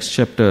the next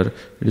chapter,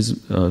 it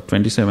is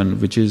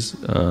 27, which is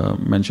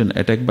mentioned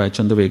attack by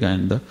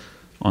Chandavega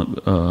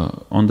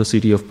on the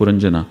city of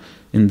Puranjana.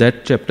 In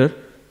that chapter,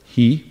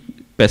 he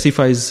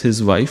pacifies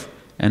his wife,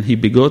 and he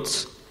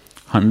begots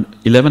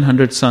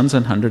 1100 sons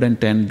and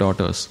 110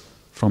 daughters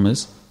from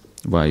his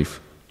wife.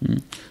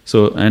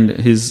 So, and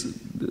it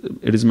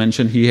is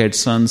mentioned he had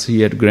sons, he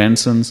had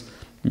grandsons,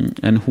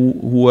 and who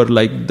were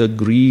like the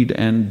greed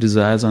and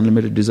desires,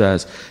 unlimited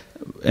desires.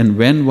 And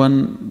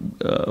when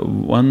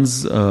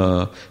one's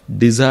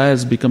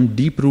desires become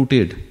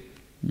deep-rooted,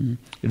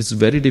 it is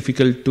very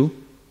difficult to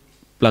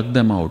pluck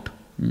them out.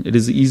 It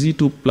is easy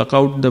to pluck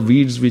out the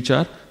weeds which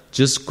are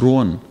just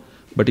grown.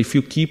 But if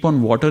you keep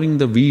on watering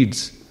the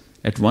weeds,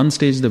 at one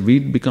stage the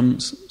weed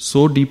becomes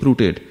so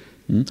deep-rooted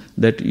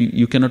that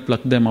you cannot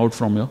pluck them out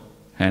from your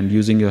hand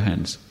using your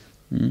hands.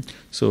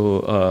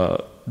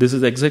 So this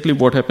is exactly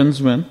what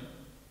happens when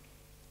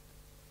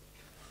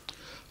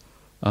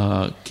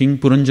King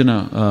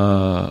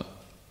Puranjana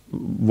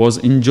was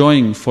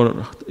enjoying,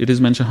 for it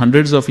is mentioned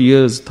hundreds of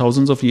years,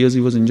 thousands of years he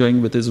was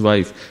enjoying with his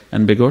wife,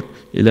 and begot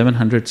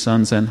 1100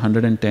 sons and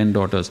 110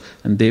 daughters.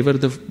 And they were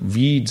the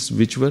weeds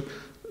which were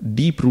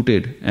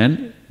deep-rooted,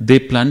 and they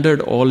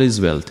plundered all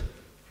his wealth.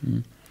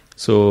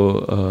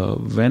 So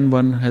when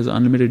one has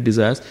unlimited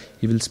desires,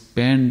 he will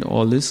spend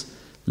all his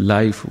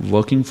life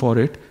working for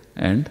it,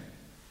 and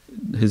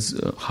his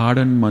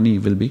hard-earned money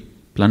will be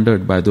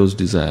plundered by those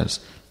desires.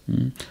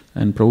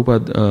 And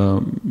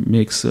Prabhupada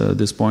makes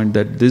this point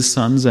that these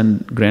sons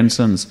and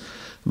grandsons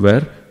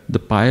were the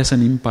pious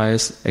and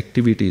impious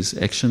activities,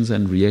 actions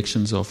and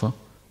reactions of a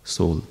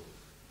soul.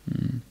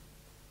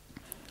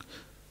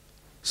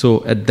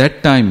 So at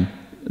that time,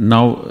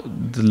 now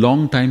the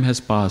long time has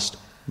passed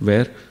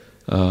where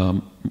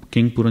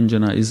King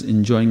Puranjana is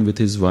enjoying with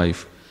his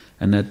wife,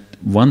 and at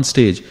one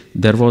stage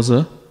there was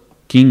a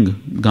king,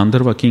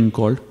 Gandharva king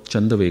called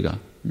Chandavega.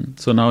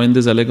 So now in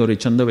this allegory,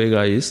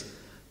 Chandavega is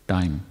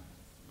time.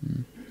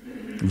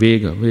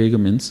 Vega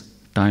means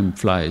time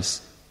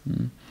flies.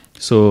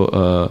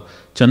 So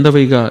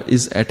Chandavega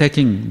is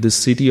attacking this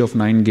city of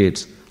 9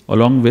 gates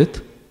along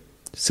with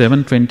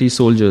 720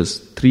 soldiers,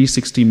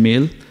 360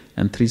 male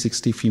and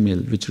 360 female,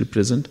 which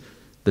represent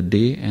the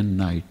day and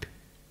night.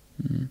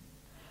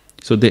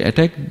 So they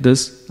attacked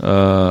this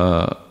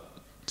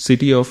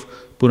city of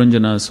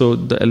Puranjana. So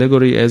the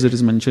allegory, as it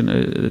is mentioned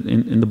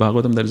in the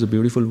Bhāgavatam, there is a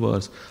beautiful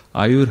verse.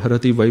 Ayur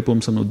harati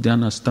vaipumsan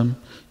udyanastam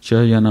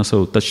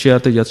chayanasau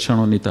tashyate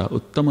yatshano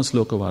uttama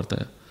sloka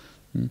vartaya.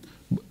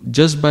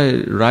 Just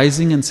by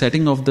rising and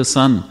setting of the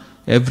sun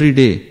every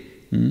day,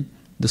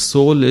 the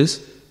soul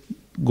is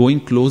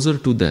going closer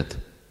to death.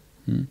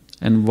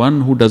 And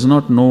one who does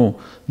not know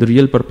the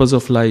real purpose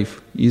of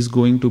life is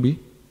going to be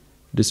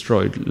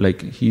destroyed,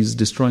 like he is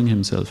destroying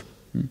himself.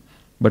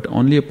 But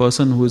only a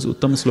person who is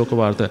Uttama Sloka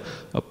Varta,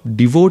 a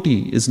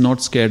devotee, is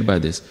not scared by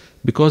this.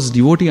 Because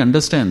devotee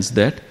understands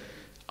that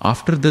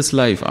after this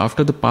life,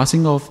 after the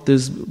passing of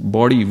this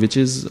body, which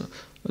is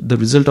the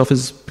result of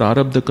his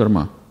prarabdha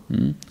karma,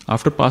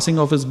 after passing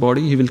of his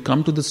body, he will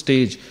come to the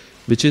stage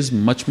which is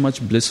much,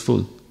 much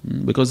blissful.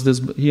 Because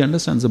he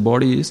understands the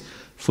body is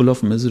full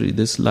of misery.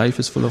 This life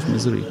is full of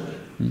misery.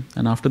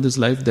 And after this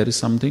life, there is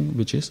something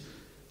which is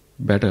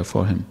better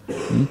for him.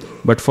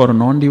 But for a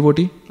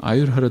non-devotee,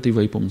 Ayur Harati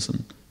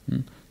Vaipumsan.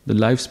 The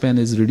lifespan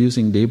is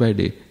reducing day by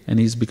day, and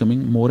he is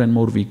becoming more and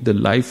more weak. The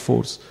life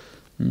force.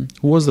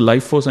 Who was the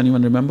life force?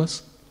 Anyone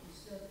remembers?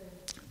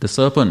 The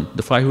serpent,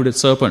 the 5-hooded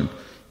serpent,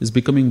 is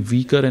becoming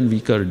weaker and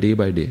weaker day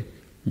by day.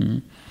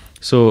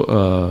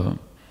 So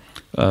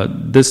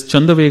this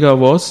Chandavega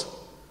was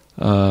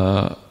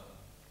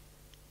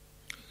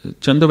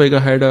Chandavega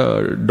had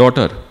a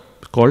daughter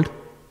called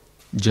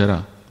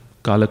Jara,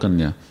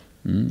 Kalakanya.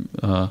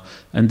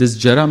 And this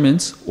Jara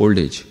means old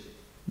age.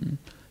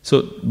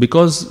 So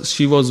because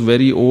she was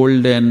very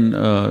old and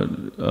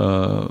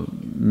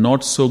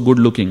not so good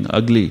looking,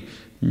 ugly,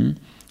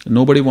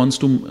 nobody wants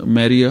to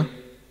marry a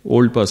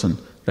old person,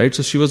 right?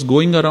 So she was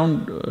going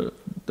around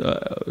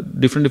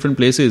different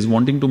places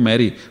wanting to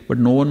marry, but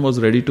no one was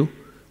ready to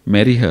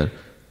marry her.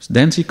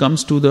 Then she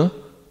comes to the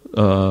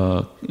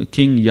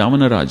king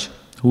Yavanaraj,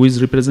 who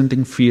is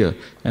representing fear,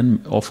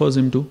 and offers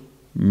him to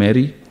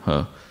marry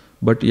her.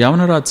 But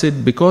Yavanaraj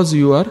said, because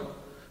you are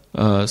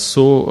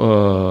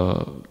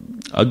so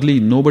ugly,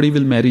 nobody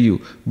will marry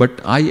you,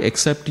 but I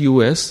accept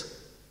you as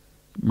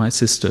my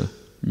sister,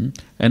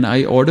 and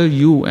I order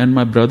you and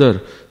my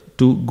brother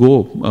to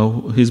go.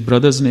 His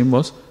brother's name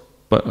was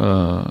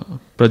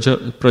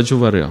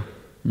Prajavarya.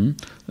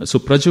 So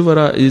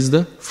Prajavara is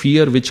the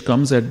fear which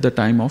comes at the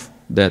time of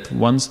death.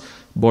 One's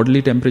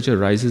bodily temperature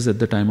rises at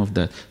the time of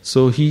death.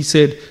 So he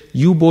said,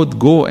 you both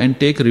go and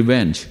take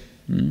revenge.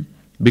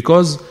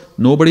 Because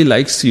nobody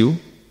likes you,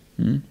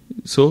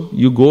 so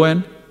you go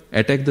and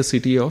attack the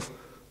city of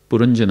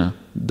Puranjana,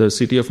 the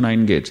city of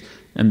 9 gates.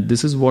 And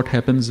this is what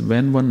happens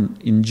when one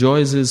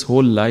enjoys his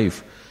whole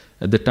life.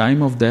 At the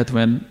time of death,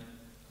 when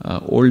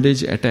old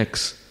age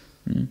attacks,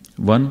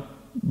 one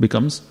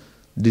becomes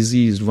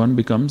diseased, one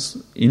becomes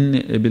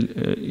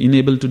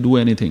unable to do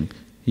anything.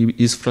 He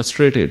is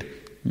frustrated.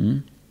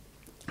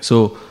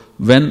 So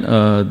when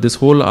this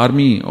whole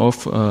army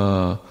of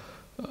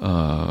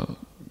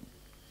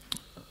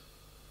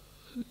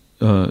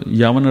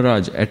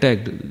Yavanaraj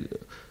attacked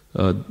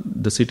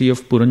the city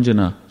of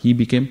Puranjana,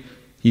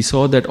 he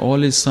saw that all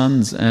his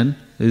sons and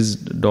his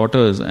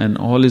daughters and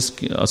all his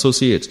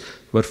associates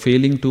were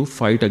failing to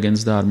fight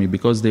against the army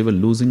because they were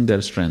losing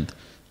their strength.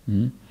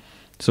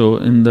 So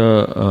in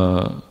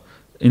the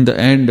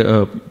end,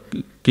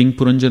 King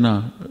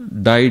Puranjana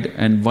died,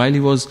 and while he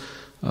was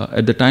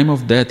at the time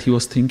of death, he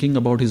was thinking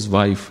about his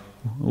wife.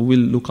 Who will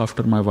look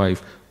after my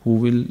wife? Who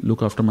will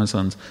look after my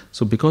sons?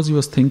 So because he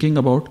was thinking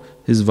about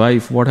his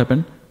wife, what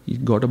happened? He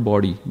got a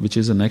body, which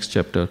is the next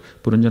chapter.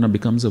 Puranjana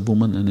becomes a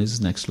woman in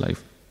his next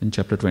life, in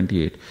chapter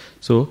 28.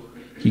 So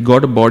he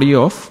got a body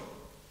of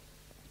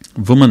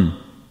woman.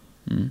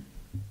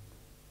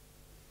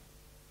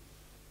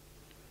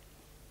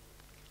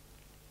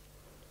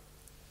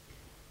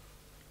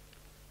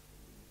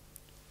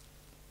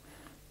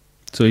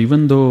 So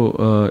even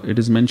though it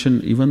is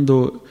mentioned, even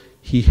though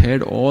he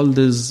had all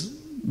this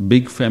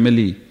big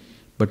family,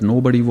 but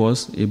nobody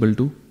was able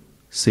to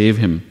save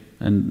him.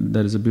 And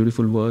there is a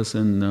beautiful verse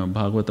in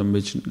Bhāgavatam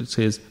which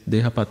says,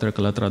 Deha patra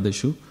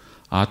kalatradeshu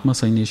atma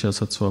sainyesha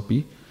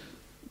satsvapi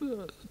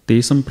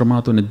tesam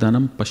pramato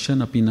niddanam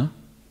pashyan apina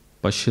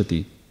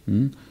pashyati.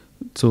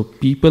 So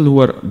people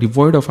who are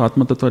devoid of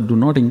Atma Tattva do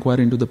not inquire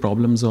into the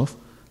problems of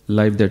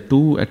life. They are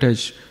too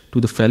attached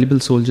to the fallible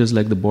soldiers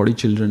like the body,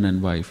 children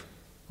and wife.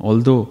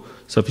 Although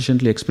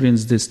sufficiently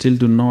experienced, they still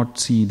do not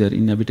see their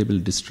inevitable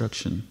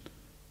destruction.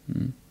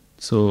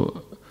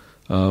 So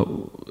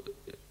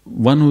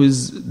one who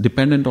is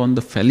dependent on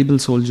the fallible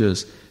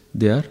soldiers,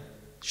 they are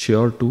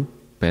sure to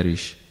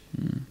perish.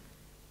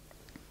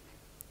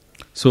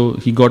 So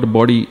he got a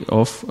body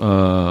of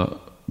a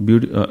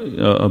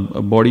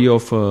body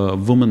of a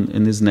woman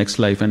in his next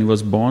life, and he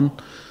was born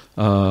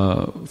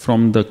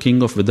from the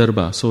king of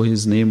Vidarbha. So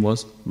his name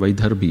was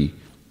Vaidarbhi.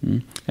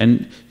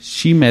 And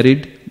she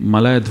married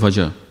Malaya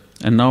Dhvaja.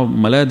 And now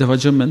Malaya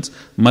Dhvaja means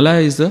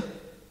Malaya is a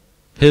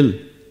hill.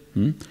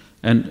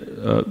 And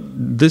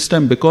this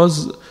time,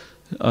 because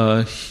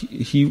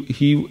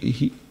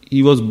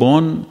he was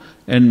born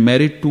and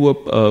married to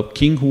a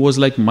king who was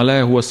like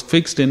Malaya, who was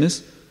fixed in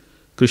his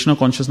Kṛṣṇa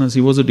consciousness.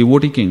 He was a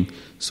devotee king.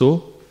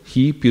 So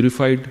he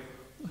purified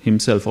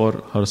himself or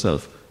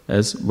herself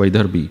as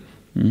Vaidarbhi.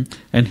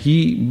 And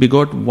he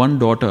begot one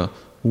daughter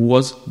who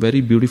was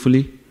very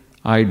beautifully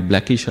eyed,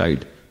 blackish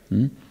eyed.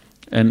 And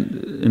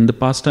in the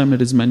past time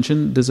it is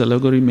mentioned, this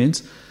allegory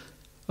means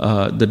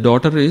the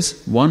daughter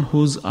is one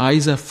whose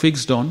eyes are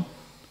fixed on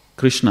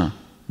Kṛṣṇa,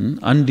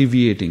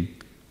 undeviating.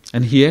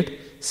 And he had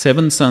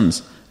 7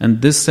 sons,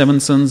 and these 7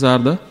 sons are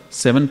the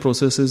 7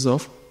 processes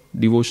of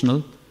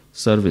devotional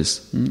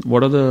service.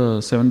 What are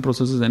the 7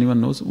 processes anyone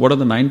knows? What are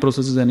the 9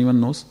 processes anyone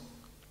knows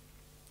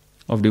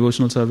of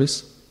devotional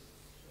service?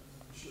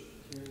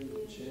 Chanting,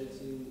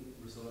 reciting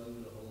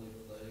in a holy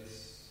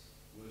place,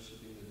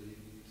 worshipping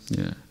the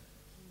deities.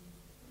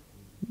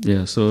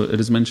 Yeah, so it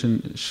is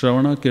mentioned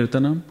Shravana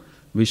Kirtanam,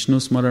 Vishnu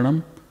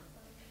Smaranam,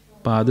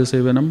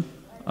 Padasevanam,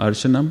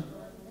 Archanam,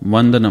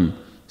 Vandanam.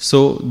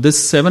 So these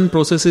 7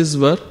 processes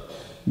were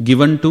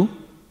given to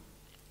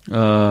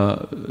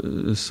so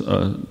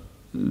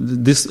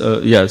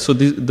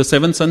the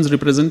 7 sons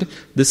represent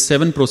these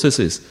 7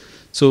 processes.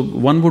 So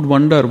one would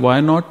wonder,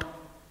 why not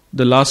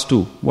the last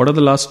 2? What are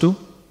the last 2?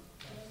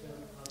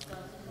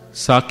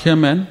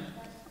 Sakhyam and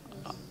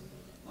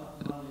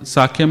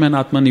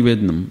Atma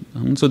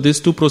Nivedanam. So these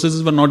 2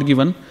 processes were not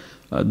given.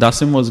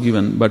 Dāsa was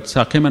given, but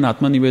Sakhyam and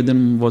Atma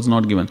Nivedanam was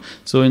not given.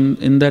 So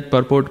in that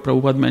purport,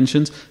 Prabhupada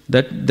mentions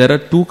that there are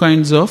 2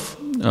 kinds of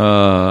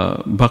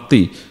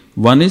bhakti.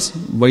 One is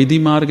Vaidhi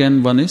Marg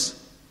and one is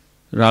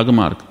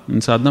Ragamarg.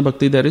 In sadhana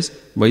bhakti there is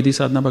Vaidhi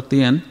sadhana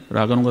bhakti and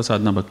Raganuga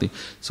sadhana bhakti.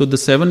 So the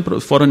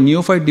for a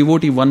neophyte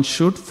devotee, one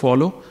should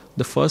follow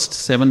the first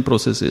 7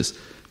 processes.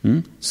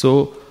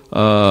 So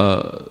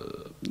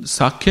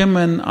Sakhyam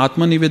and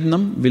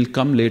Atmanivednam will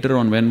come later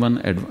on when one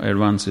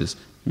advances.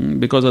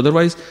 Because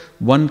otherwise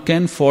one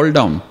can fall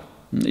down.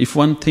 If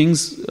one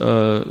thinks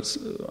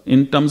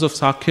in terms of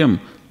Sakhyam,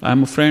 I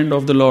am a friend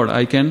of the Lord,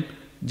 I can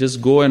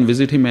just go and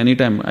visit him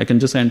anytime, I can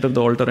just enter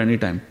the altar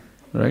anytime,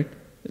 right?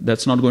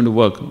 That's not going to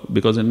work,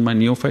 because in my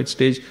neophyte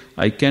stage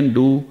I can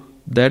do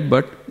that,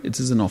 but it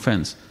is an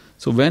offense.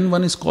 So when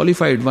one is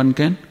qualified, one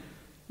can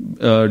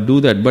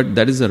do that, but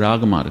that is a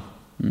Ragamarg.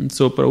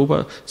 So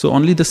Prabhupada, so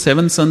only the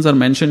 7 sons are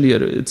mentioned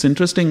here. It's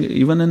interesting,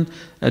 even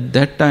at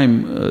that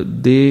time,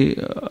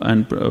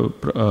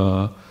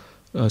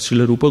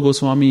 Srila Rupa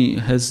Goswami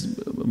has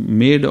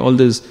made all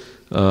these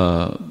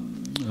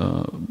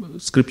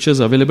scriptures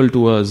available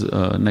to us,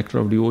 Nectar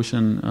of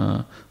Devotion,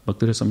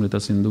 Bhakti Rasamrita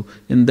Sindhu.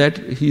 In that,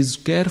 he's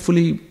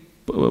carefully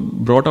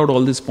brought out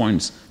all these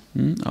points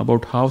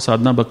about how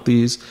sadhana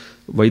bhakti is,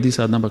 Vaidhi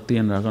sadhana bhakti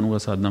and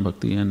Raganuga sadhana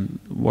bhakti, and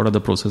what are the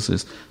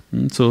processes.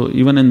 So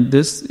even in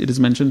this, it is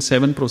mentioned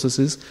 7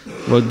 processes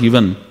were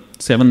given,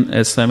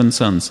 7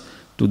 sons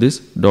to this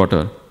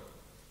daughter.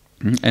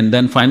 And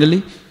then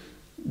finally,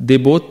 they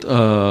both,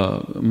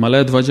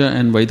 Malayadhvaja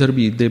and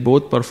Vaidarbhi, they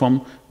both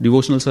perform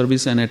devotional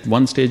service, and at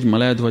one stage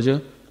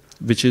Malayadhvaja,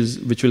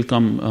 which will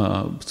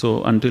come,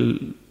 so until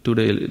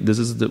today, this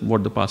is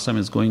what the pastime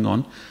is going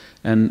on,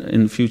 and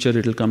in future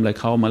it will come like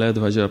how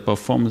Malayadhvaja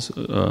performs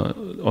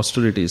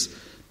austerities,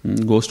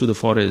 goes to the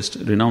forest,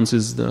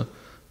 renounces the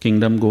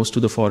kingdom, goes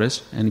to the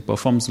forest, and he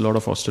performs a lot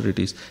of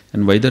austerities.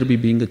 And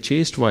Vaidarbhi, being a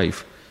chaste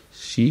wife,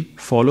 she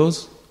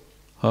follows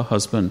her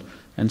husband.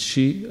 And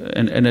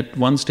and at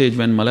one stage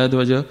when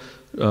Malayadhvaja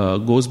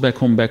goes back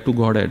home, back to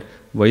Godhead,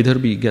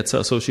 Vaidarbhi gets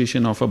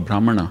association of a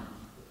Brahmana.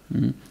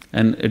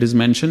 And it is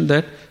mentioned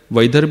that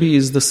Vaidarbhi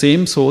is the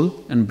same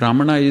soul and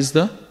Brahmana is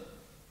the...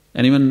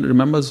 Anyone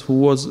remembers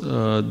who was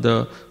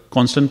the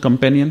constant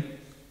companion?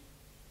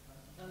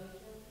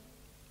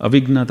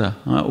 Avignata.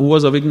 Who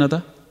was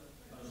Avignata?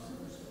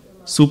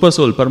 Super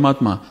soul,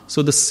 Paramatma.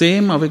 So the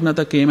same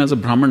Avignata came as a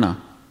Brahmana.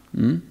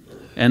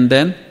 And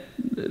then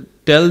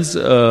tells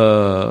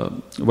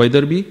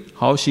Vaidarbhi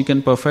how she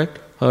can perfect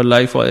her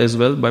life as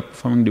well by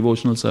performing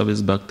devotional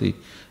service, bhakti.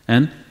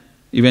 And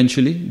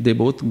eventually they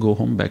both go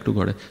home back to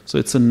Godhead. So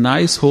it's a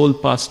nice whole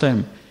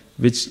pastime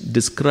which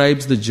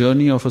describes the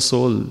journey of a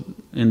soul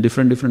in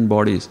different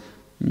bodies.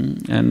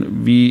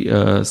 And we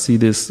see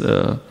this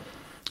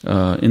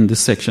in this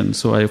section.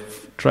 So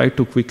I've tried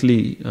to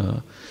quickly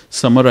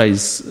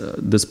summarize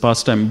this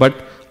pastime. But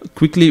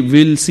quickly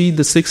we'll see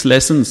the 6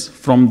 lessons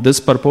from this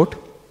purport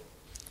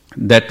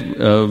that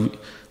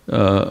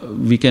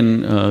we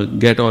can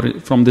get, or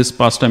from this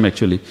pastime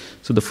actually.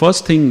 So the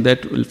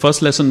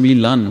first lesson we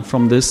learn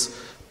from this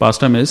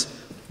pastime is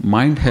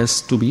mind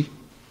has to be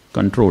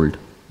controlled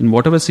in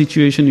whatever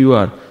situation you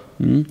are,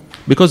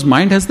 because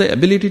mind has the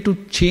ability to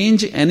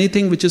change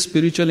anything which is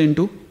spiritual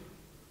into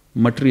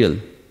material.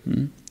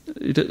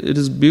 It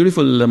is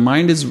beautiful. The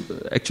mind is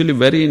actually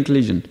very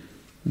intelligent.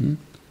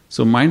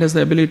 So mind has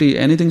the ability,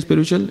 anything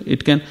spiritual,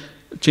 it can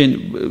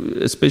change.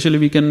 Especially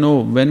we can know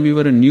when we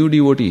were a new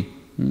devotee,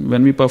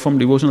 when we perform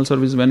devotional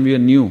service, when we are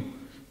new,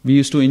 we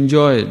used to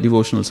enjoy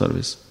devotional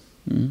service.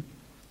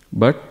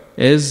 But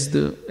as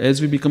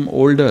we become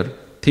older,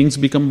 things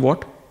become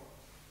what?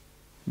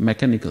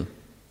 Mechanical.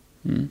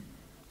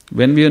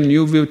 When we are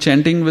new, we are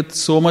chanting with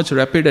so much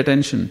rapid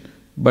attention,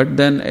 but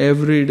then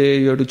every day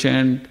you have to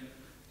chant,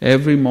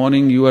 every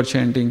morning you are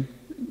chanting.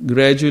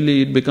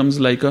 Gradually it becomes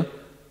like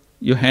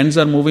your hands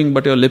are moving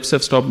but your lips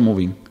have stopped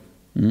moving.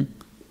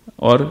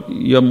 Or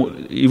your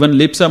even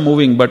lips are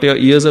moving but your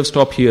ears have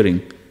stopped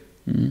hearing.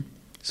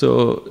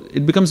 So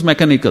it becomes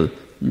mechanical.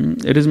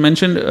 It is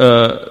mentioned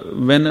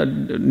when a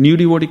new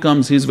devotee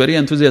comes, he is very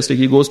enthusiastic,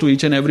 he goes to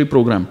each and every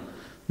program.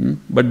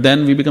 But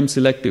then we become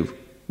selective.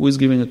 Who is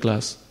giving a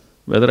class?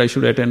 Whether I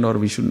should attend or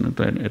we should not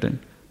attend.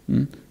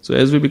 So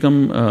as we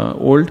become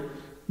old,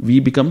 we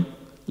become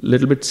a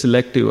little bit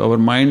selective. Our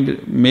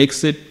mind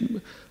makes it,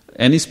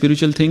 any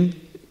spiritual thing,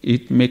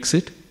 it makes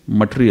it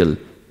material.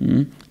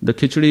 The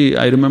khichdi,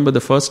 I remember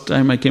the first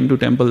time I came to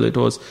temple, it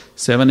was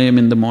 7 a.m.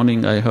 in the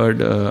morning. I heard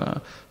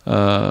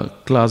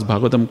class,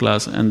 Bhāgavatam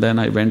class, and then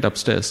I went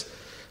upstairs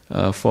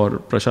for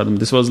prasadam.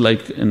 This was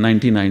like in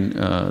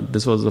 99.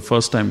 This was the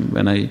first time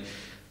when I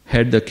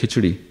had the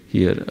khichdi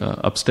here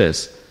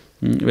upstairs.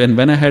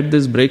 When I had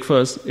this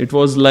breakfast, it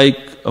was like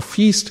a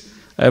feast.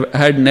 I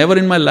had never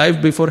in my life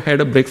before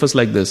had a breakfast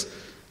like this.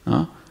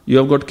 You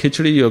have got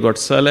khichdi, you have got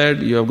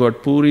salad, you have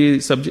got puri,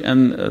 sabji,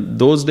 and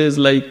those days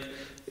like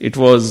it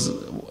was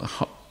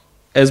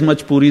as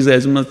much puris,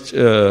 as much,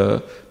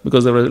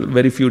 because there were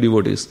very few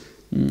devotees.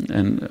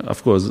 And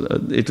of course,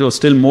 it was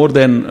still more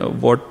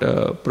than what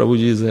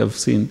Prabhujis have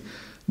seen.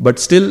 But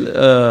still,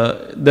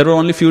 there were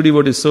only few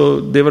devotees, so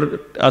they were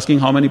asking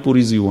how many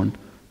puris you want.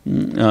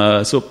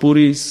 So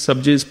puris,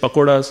 sabjis,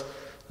 pakodas,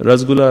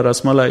 rasgulla,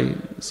 rasmalai.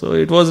 So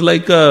it was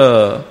like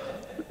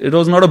it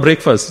was not a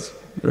breakfast,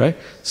 right?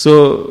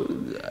 So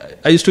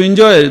I used to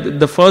enjoy it.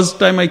 The first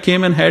time I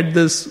came and had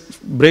this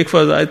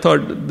breakfast, I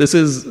thought, this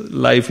is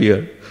life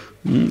here.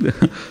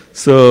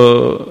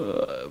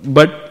 So,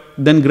 but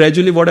then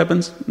gradually what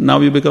happens? Now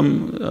you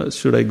become,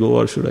 should I go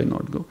or should I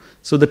not go?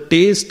 So the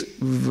taste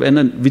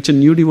which a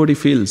new devotee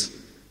feels,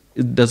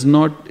 it's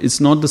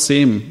not the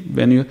same.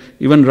 When you,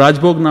 even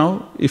Rajbhog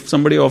now, if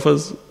somebody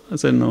offers, I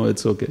say, no,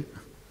 it's okay,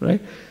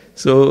 right?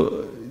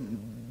 So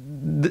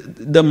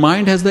the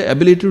mind has the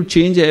ability to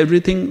change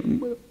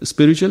everything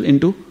spiritual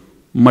into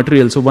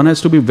material. So one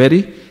has to be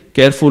very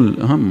careful.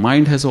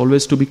 Mind has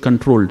always to be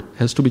controlled,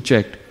 has to be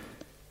checked.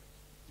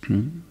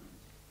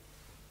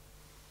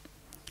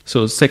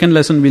 So second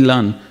lesson we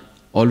learn,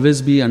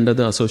 always be under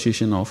the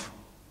association of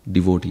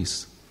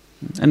devotees.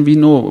 And we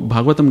know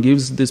Bhāgavatam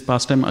gives this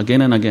pastime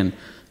again and again.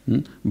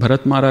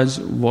 Bharat Maharaj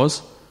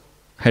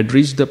had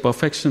reached the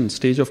perfection,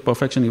 stage of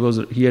perfection.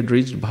 He had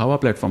reached Bhava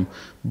platform,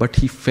 but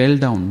he fell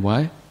down.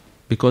 Why?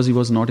 Because he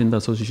was not in the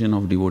association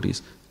of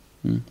devotees.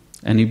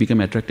 And he became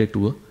attracted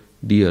to a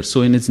deer.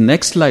 So in his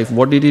next life,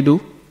 what did he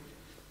do?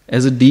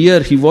 As a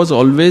deer, he was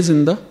always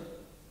in the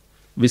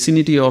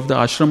vicinity of the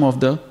ashram of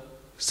the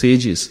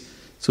sages.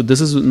 So this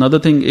is another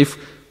thing. If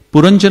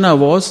Puranjana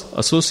was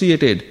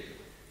associated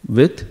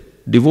with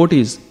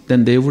devotees,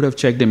 then they would have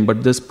checked him.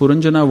 But this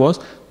Puranjana was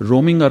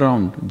roaming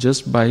around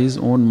just by his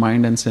own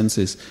mind and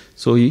senses.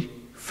 So he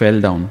fell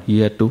down.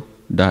 He had to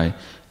die.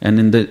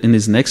 And in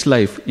his next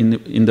life,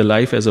 in the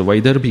life as a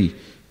Vaidarbhi,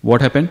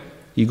 what happened?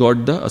 He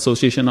got the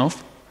association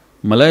of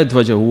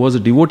Malayadhvaja, who was a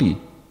devotee,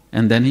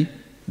 and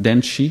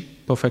then she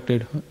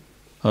perfected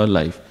her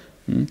life.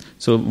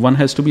 So one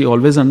has to be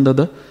always under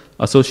the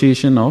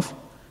association of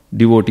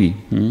devotee.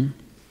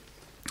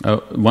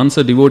 Once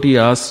a devotee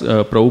asked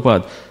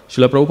Prabhupada,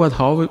 Srila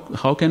Prabhupada,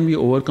 how can we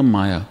overcome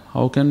Maya?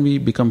 How can we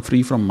become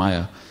free from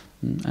Maya?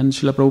 And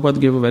Srila Prabhupada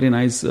gave a very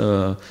nice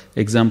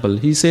example.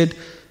 He said,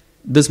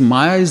 this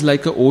Maya is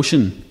like an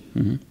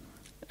ocean,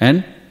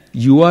 and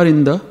you are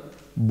in the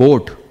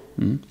boat.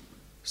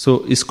 So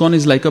ISKCON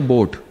is like a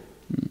boat.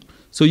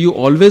 So you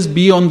always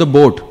be on the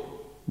boat.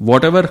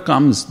 Whatever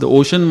comes, the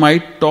ocean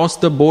might toss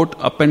the boat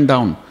up and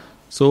down.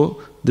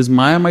 So this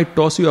Maya might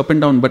toss you up and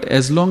down, but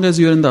as long as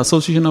you are in the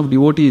association of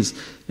devotees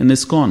in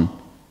ISKCON,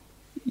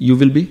 you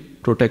will be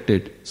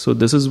protected. So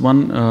this is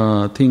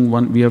one thing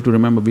we have to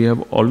remember. We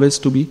have always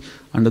to be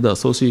in the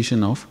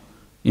association of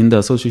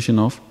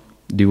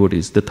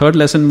devotees. The third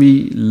lesson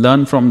we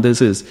learn from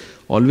this is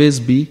always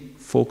be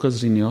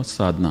focused in your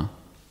sadhana.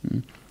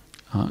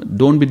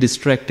 Don't be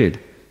distracted.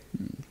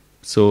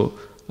 So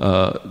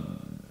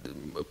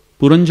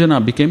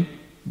Puranjana became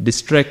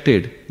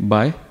distracted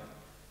by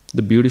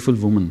the beautiful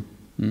woman,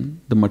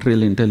 the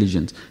material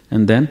intelligence,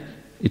 and then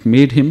it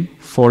made him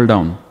fall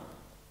down.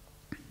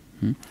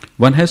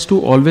 One has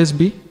to always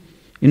be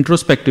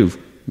introspective.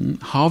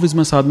 How is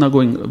my sadhana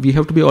going? We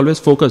have to be always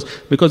focused,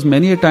 because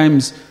many a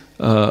times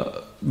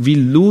we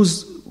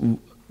lose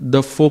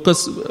the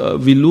focus.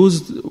 We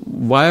lose,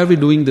 why are we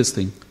doing this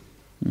thing?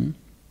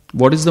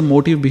 What is the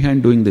motive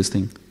behind doing this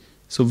thing?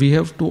 So we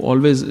have to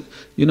always,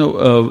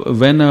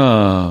 when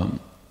a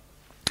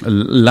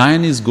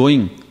lion is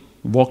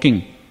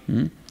walking,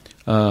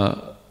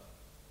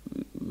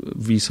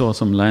 we saw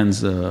some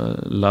lions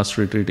last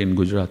retreat in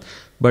Gujarat.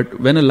 But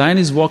when a lion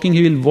is walking,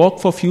 he will walk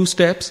for few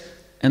steps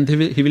and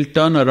he will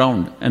turn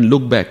around and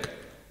look back.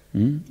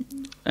 And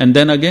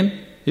then again,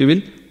 he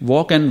will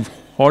walk and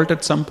halt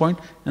at some point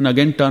and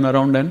again turn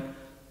around and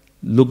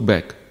look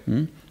back.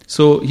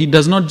 So he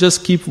does not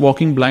just keep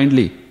walking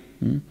blindly.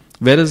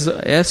 Whereas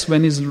as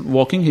when he's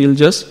walking, he'll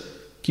just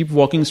keep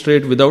walking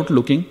straight without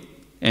looking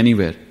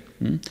anywhere.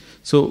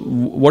 So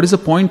what is the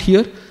point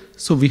here?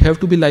 So we have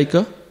to be like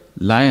a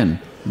lion.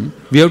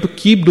 We have to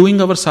keep doing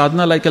our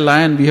sadhana like a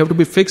lion. We have to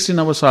be fixed in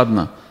our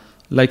sadhana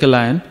like a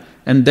lion.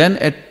 And then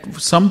at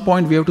some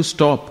point we have to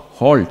stop,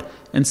 halt,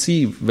 and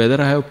see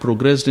whether I have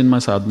progressed in my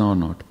sadhana or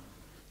not.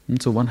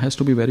 And so one has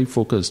to be very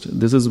focused.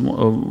 This is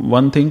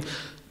one thing,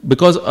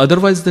 because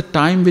otherwise the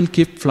time will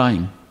keep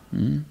flying.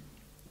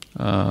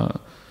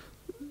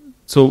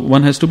 So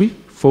one has to be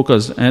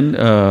focused. And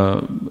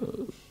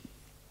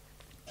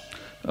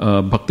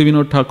Vishwanath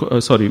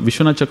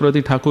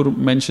Chakravarti Thakur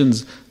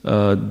mentions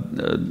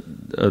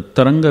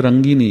Taranga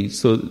Rangini.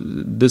 So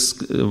this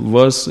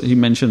verse he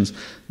mentions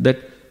that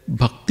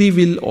Bhakti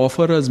will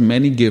offer us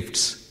many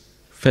gifts,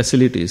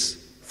 facilities,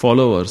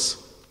 followers,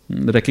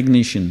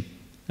 recognition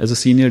as a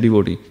senior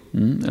devotee.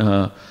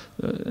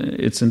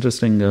 It's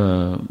interesting,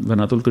 when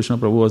Atul Krishna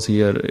Prabhu was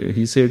here,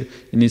 he said,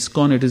 in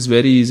ISKCON it is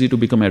very easy to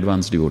become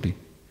advanced devotee.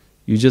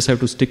 You just have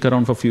to stick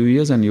around for a few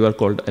years and you are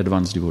called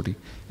advanced devotee.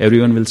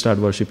 Everyone will start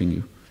worshipping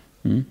you.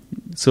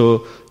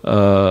 So,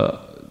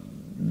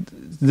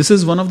 this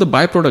is one of the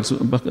byproducts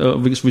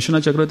which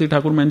Vishwanath Chakravarti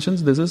Thakur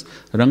mentions. This is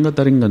Ranga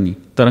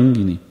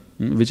Tarangini,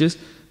 which is,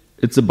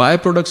 it's the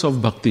byproducts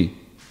of bhakti.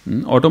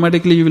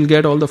 Automatically you will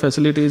get all the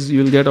facilities,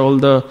 you will get all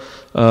the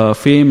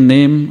fame,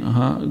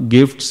 name,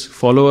 gifts,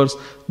 followers,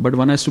 but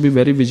one has to be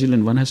very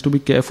vigilant, one has to be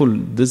careful.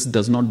 This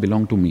does not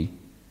belong to me.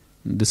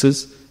 This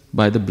is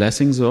by the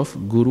blessings of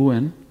Guru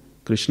and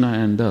Kṛṣṇa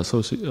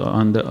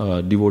and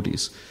the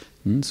devotees.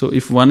 So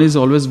if one is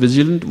always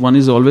vigilant, one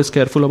is always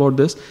careful about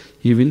this,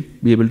 he will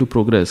be able to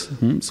progress.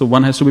 So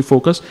one has to be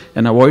focused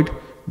and avoid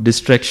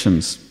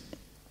distractions.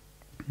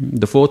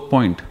 The fourth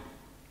point,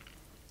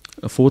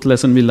 a fourth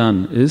lesson we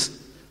learn is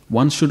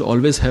one should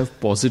always have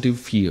positive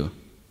fear.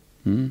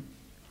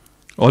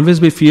 Always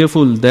be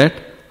fearful that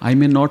I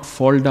may not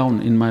fall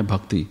down in my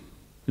bhakti.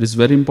 It is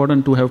very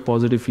important to have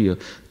positive fear.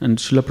 And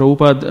Srila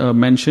Prabhupada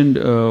mentioned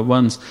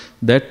once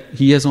that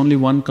he has only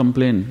one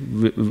complaint,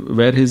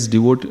 where his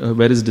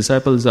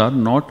disciples are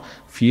not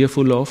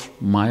fearful of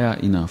Maya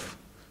enough.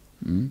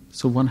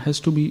 So one has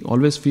to be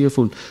always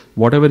fearful.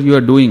 Whatever you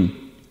are doing,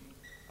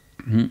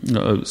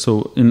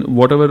 so in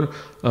whatever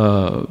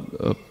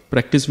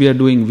practice we are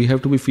doing, we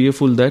have to be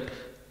fearful that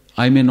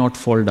I may not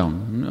fall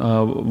down.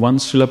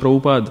 Once Srila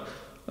Prabhupada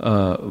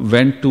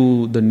went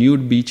to the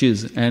nude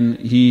beaches and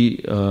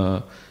he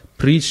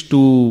preached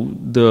to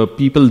the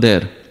people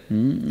there.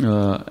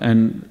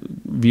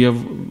 And we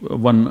have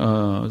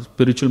one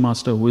spiritual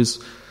master who is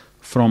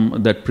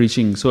from that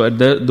preaching. So at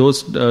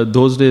those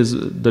days,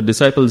 the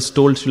disciples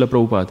told Srila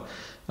Prabhupada,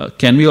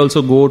 can we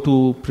also go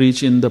to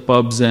preach in the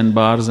pubs and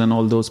bars and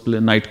all those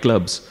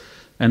nightclubs?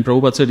 And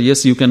Prabhupada said,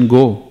 yes, you can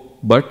go,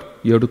 but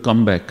you have to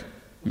come back.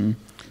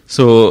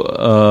 So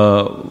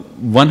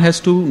one has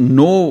to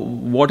know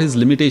what his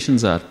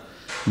limitations are.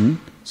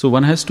 So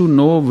one has to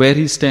know where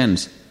he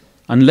stands.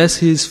 Unless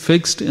he is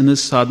fixed in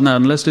his sadhana,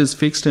 unless he is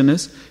fixed in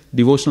his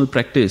devotional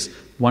practice,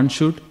 one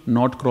should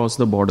not cross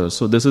the border.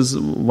 So this is,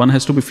 one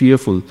has to be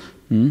fearful.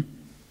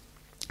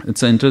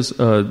 It's an interest.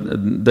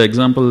 The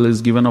example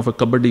is given of a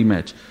kabaddi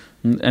match.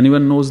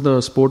 Anyone knows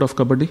the sport of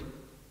kabaddi?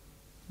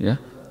 Yeah,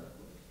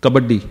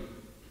 kabaddi.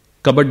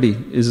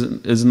 Kabaddi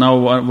is now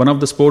one of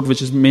the sport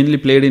which is mainly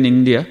played in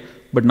India,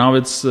 but now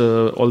it's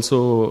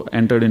also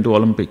entered into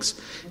Olympics.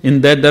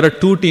 In that there are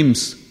two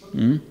teams.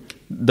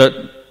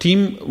 The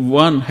team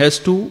one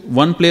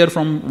player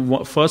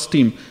from first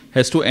team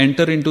has to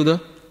enter into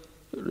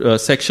the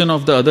section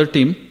of the other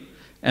team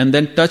and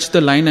then touch the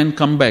line and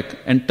come back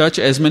and touch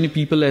as many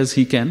people as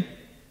he can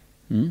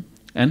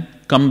and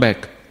come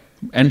back.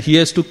 And he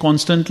has to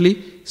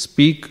constantly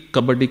speak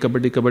kabaddi,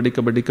 kabaddi, kabaddi,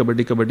 kabaddi,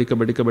 kabaddi, kabaddi,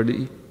 kabaddi,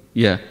 kabaddi.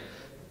 Yeah.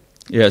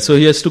 So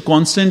he has to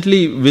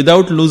constantly,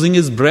 without losing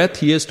his breath,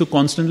 he has to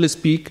constantly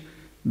speak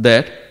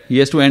that. He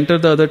has to enter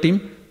the other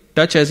team,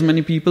 touch as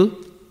many people,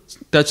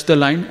 touch the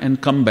line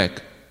and come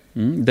back.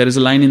 There is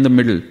a line in the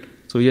middle.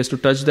 So he has to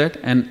touch that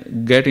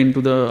and get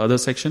into the other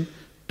section,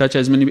 touch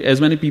as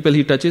many people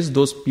he touches,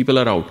 those people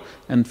are out.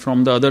 And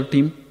from the other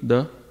team,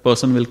 the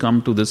person will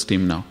come to this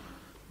team now.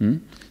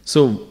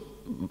 So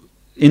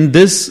in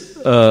this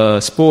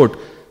sport,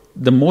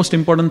 the most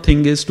important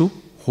thing is to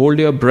hold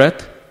your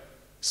breath,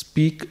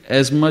 speak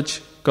as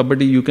much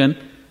kabaddi you can,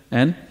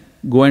 and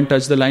go and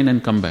touch the line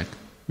and come back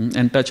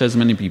and touch as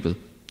many people,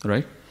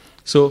 right?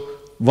 So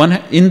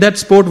in that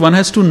sport, one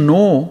has to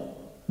know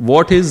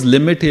what his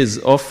limit is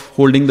of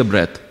holding the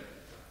breath.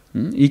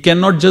 He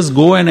cannot just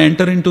go and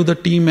enter into the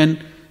team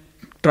and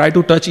try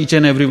to touch each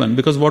and everyone,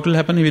 because what will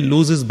happen? He will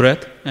lose his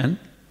breath and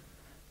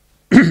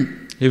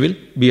he will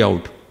be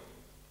out.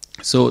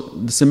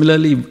 So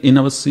similarly, in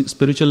our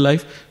spiritual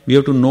life, we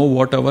have to know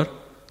what our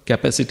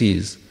capacity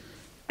is.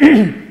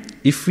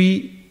 If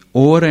we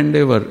over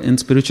endeavor in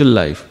spiritual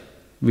life,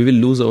 we will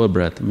lose our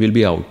breath, we will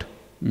be out.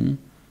 We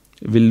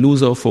will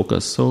lose our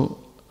focus. So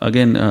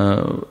again,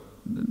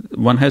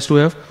 one has to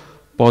have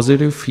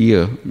positive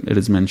fear, it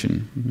is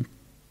mentioned.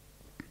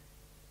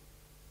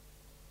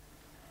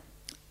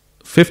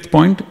 Fifth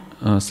point,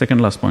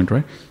 second last point,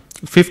 right?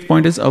 Fifth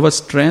point is our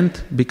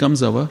strength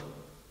becomes our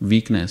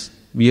weakness.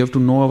 We have to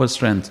know our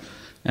strength.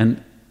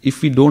 And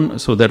if we don't,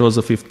 so that was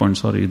the fifth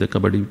point, the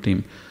kabaddi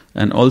team.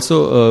 And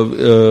also,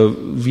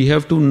 we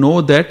have to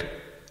know that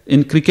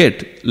in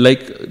cricket,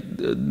 like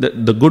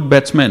the good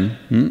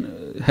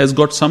batsman has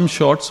got some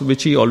shots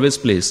which he always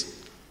plays.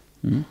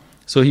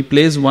 So he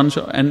plays one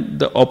shot, and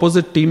the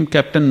opposite team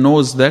captain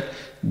knows that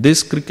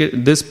this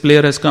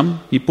player has come.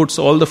 He puts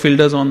all the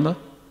fielders on the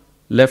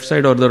left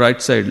side or the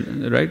right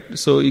side, right?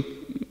 So he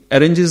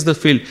arranges the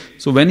field.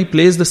 So when he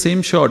plays the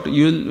same shot,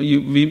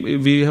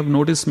 we have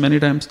noticed many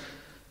times,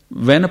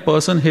 when a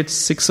person hits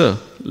sixer,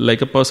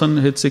 like a person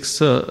hits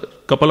sixer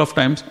couple of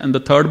times, and the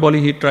third ball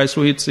he tries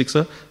to hit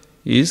sixer,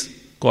 he is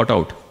caught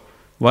out.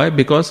 Why?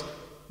 Because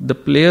the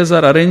players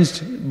are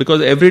arranged,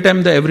 because every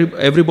time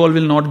every ball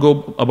will not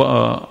go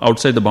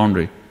outside the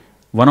boundary.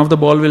 One of the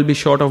ball will be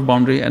short of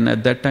boundary, and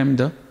at that time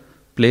the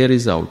player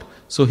is out.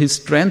 So his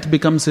strength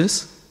becomes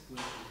his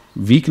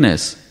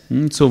weakness.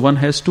 So one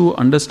has to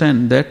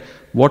understand that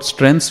what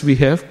strengths we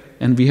have,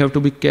 and we have to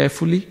be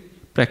carefully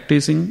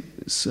practicing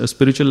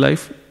spiritual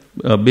life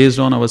based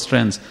on our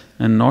strengths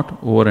and not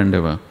over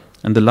endeavor.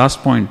 And the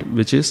last point,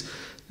 which is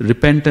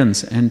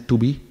repentance and to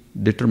be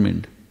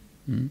determined.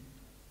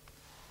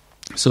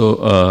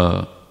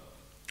 So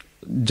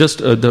just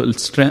the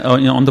strength,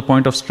 on the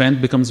point of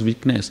strength becomes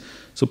weakness.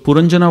 So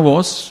Puranjana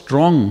was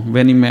strong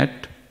when he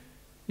met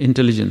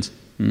intelligence,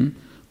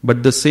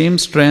 But the same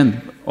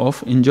strength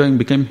of enjoying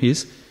became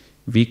his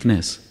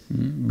weakness,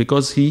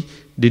 because he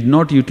did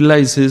not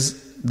utilize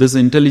this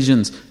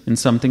intelligence in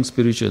something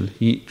spiritual.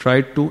 He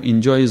tried to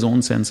enjoy his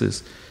own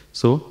senses,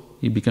 so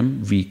he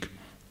became weak.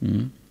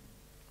 And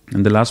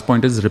the last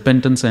point is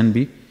repentance and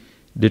be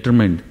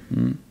determined.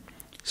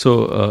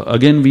 So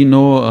again we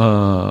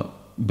know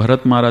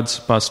Bharat Maharaj's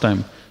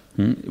pastime,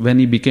 when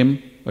he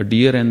became a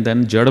deer and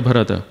then Jad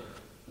Bharata.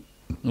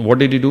 What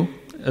did he do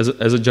as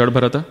a Jad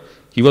Bharata?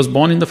 He was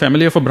born in the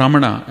family of a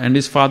Brahmana, and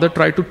his father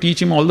tried to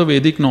teach him all the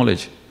Vedic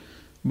knowledge.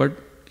 But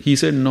he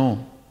said,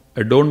 no,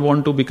 I don't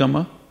want to become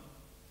a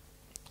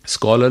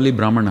scholarly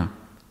Brahmana.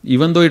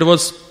 Even though it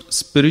was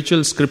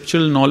spiritual,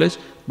 scriptural knowledge,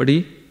 but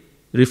he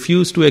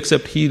refused to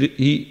accept.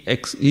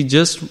 He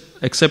just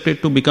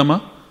accepted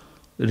to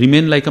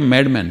remain like a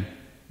madman.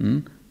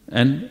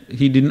 And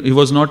he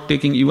was not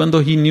taking, even though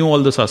he knew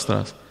all the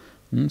Shastras.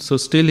 So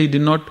still he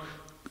did not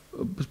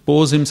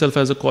pose himself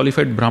as a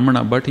qualified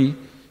Brahmana, but he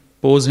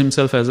posed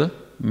himself as a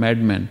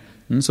madman.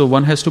 So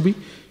one has to be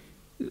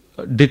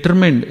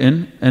determined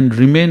in and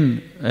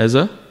remain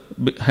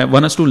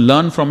one has to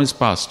learn from his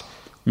past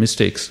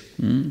mistakes.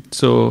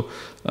 So,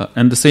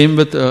 and the same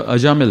with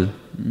Ajamil.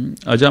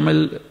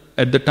 Ajamil,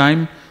 at the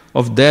time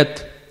of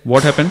death,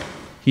 what happened?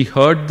 He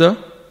heard the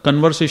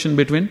conversation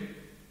between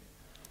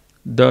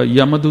the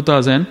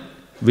Yamadutas and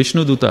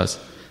Vishnudutas.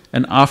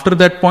 And after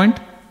that point,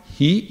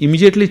 he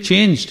immediately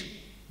changed.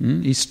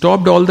 He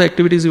stopped all the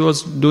activities he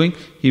was doing.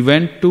 He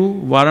went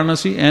to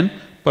Varanasi and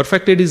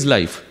perfected his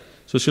life.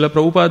 So Srila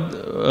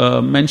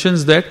Prabhupada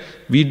mentions that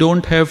we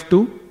don't have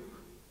to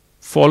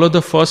follow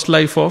the first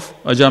life of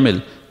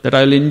Ajamil, that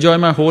I will enjoy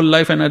my whole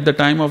life and at the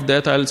time of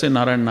death I will say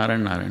Narayan,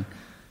 Narayan, Narayan.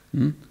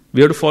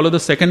 We have to follow the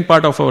second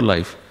part of our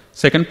life,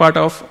 second part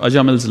of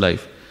Ajamil's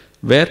life,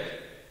 where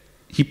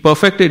he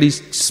perfected, he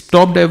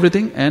stopped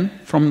everything, and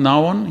from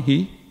now on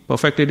he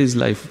perfected his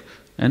life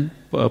and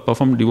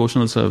performed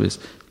devotional service.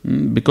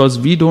 Because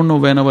we don't know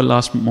when our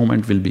last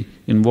moment will be,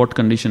 in what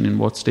condition, in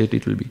what state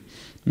it will be.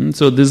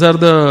 So these are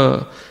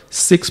the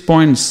 6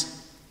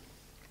 points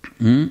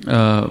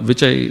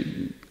which I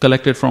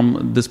collected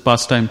from this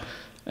pastime,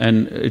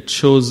 and it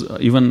shows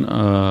even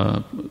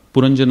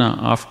Puranjana,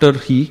 after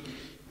he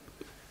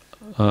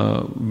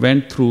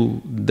went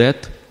through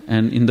death,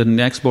 and in the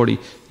next body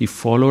she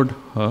followed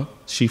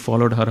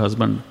her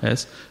husband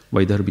as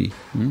Vaidarbhi.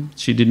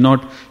 She did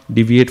not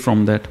deviate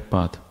from that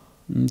path.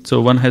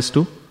 So one has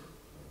to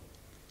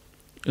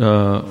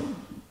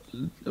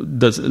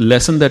the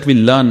lesson that we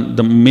learn,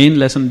 the main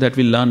lesson that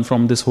we learn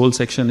from this whole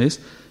section is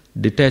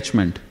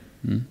detachment,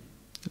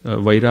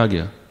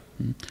 vairagya,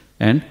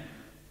 and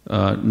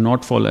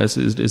not fall, as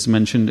is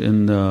mentioned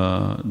in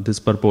this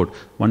purport.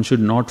 One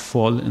should not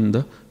fall in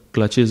the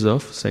clutches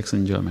of sex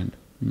enjoyment.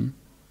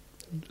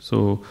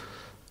 So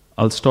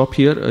I'll stop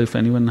here if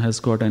anyone has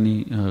got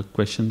any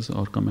questions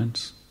or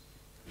comments.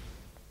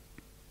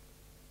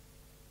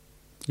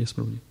 Yes,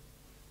 Prabhuji.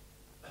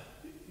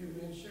 You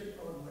mentioned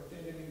our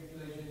material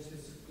intelligence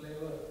is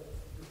clever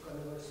to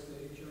convert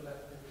spiritual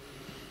activity.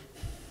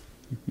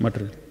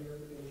 Material.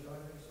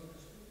 Enjoyment, so to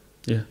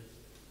speak. Yeah.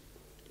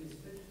 Is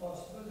it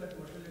possible that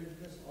material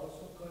intelligence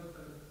also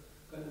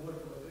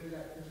convert material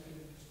activity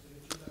into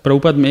spiritual activity?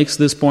 Prabhupada makes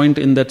this point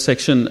in that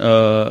section,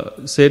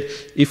 said,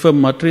 if a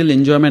material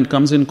enjoyment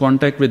comes in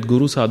contact with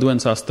Guru, Sadhu and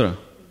Shastra,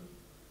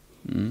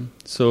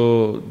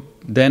 so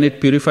then it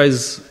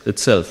purifies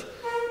itself.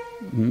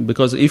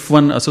 Because if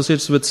one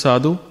associates with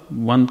sadhu,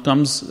 one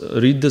comes,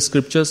 read the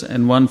scriptures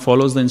and one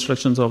follows the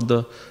instructions of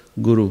the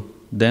guru,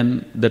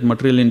 then that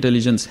material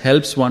intelligence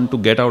helps one to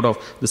get out of,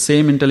 the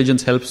same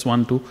intelligence helps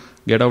one to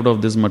get out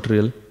of this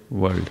material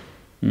world.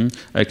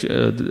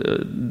 Actually,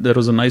 there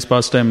was a nice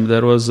pastime.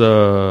 There was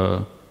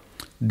a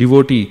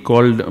devotee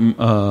called,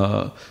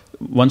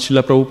 once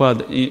Srila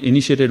Prabhupada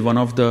initiated one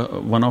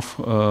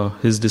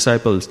of his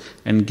disciples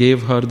and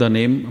gave her the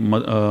name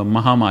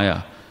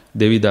Mahamaya,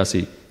 Devi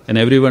Dāsi. And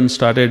everyone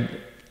started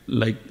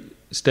like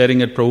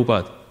staring at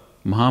Prabhupada.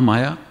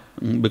 Mahamaya?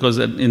 Because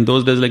in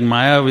those days, like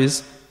Maya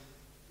is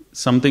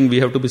something we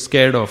have to be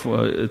scared of.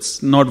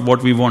 It's not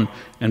what we want.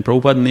 And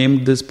Prabhupada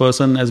named this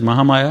person as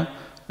Mahamaya.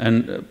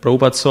 And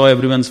Prabhupada saw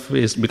everyone's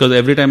face. Because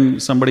every time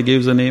somebody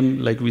gives a name,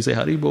 like we say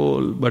Hari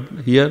Bol. But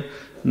here,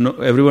 no,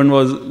 everyone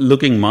was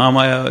looking,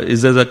 Mahamaya,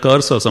 is there a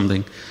curse or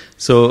something?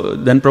 So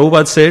then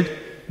Prabhupada said,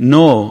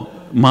 no,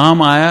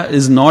 Mahamaya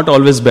is not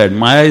always bad.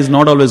 Maya is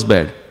not always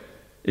bad.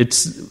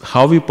 It's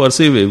how we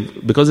perceive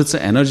it, because it's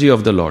the energy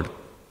of the Lord.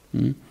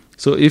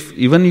 So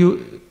even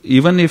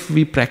if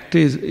we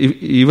practice,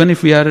 even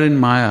if we are in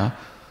Maya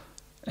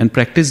and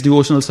practice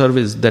devotional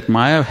service, that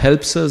Maya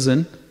helps us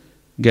in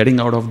getting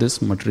out of this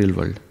material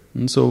world.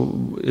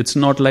 So it's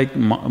not like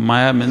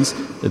Maya means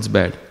it's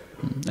bad.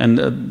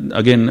 And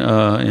again,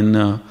 in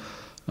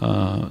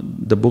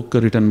the book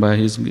written by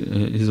His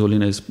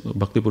Holiness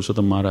Bhakti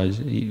Purushottam Maharaj,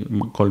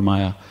 called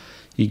Maya,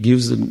 he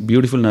gives a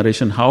beautiful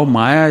narration how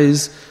Maya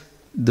is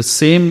the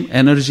same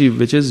energy,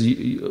 which is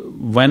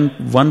when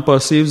one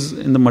perceives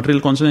in the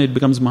material consciousness, it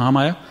becomes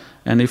Mahamaya,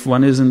 and if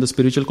one is in the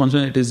spiritual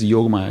consciousness, it is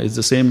Yogamaya. It's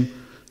the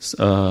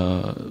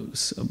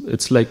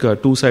it's like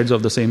two sides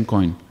of the same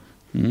coin.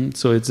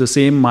 So it's the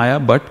same Maya,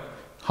 but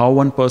how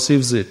one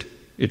perceives it,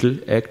 it will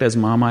act as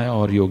Mahamaya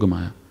or Yoga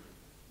Maya.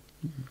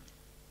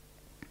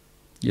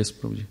 Yes,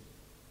 Prabhuji. I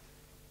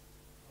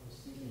was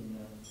thinking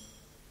that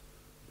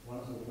if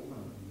one's a woman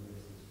and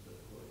raised this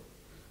boy,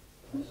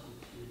 why should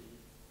she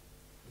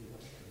be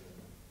vascular?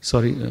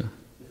 Sorry.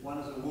 If one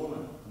is a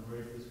woman and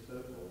raised this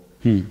purple,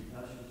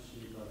 how should she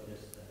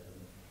digest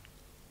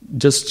that?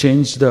 Just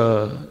change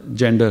the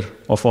gender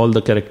of all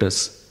the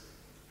characters.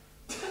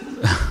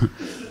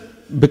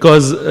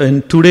 Because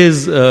in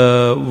today's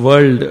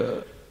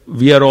world,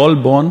 we are all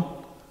born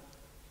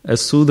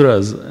as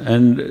Sudras,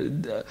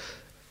 and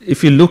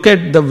if you look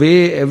at the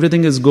way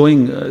everything is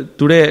going,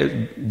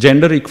 today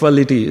gender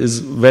equality is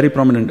very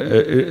prominent.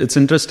 It's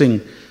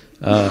interesting,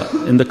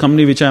 in the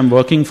company which I am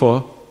working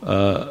for,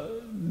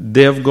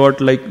 they have got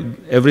like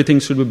everything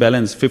should be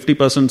balanced.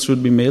 50%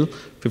 should be male,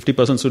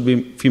 50% should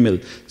be female.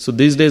 So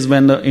these days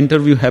when the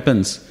interview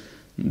happens,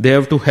 they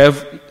have to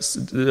have,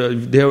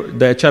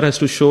 the HR has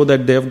to show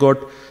that they have got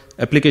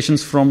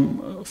applications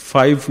from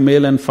 5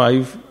 male and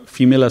 5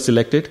 female are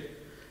selected.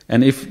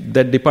 And if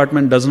that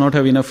department does not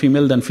have enough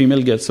female, then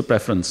female gets a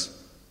preference.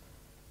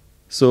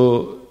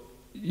 So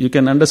you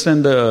can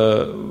understand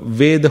the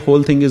way the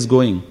whole thing is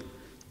going.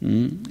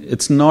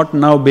 It's not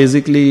now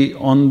basically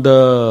on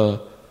the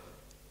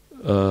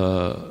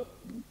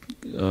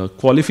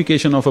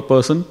qualification of a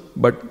person,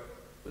 but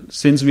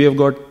since we have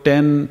got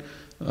 10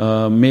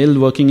 male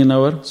working in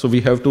our, so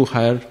we have to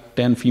hire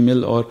 10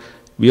 female, or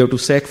we have to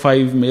sack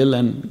 5 male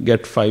and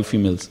get 5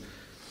 females.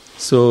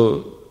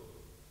 So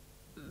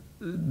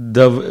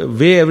the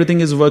way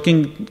everything is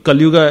working,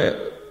 Kali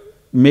Yuga,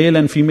 male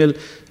and female,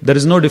 there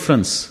is no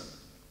difference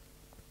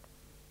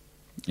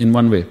in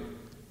one way.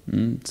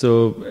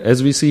 So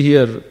as we see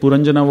here,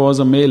 Puranjana was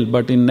a male,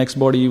 but in next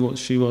body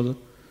she was a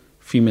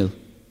female.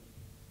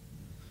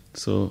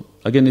 So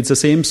again, it's the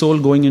same soul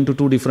going into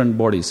 2 different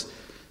bodies.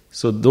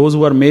 So those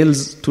who are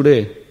males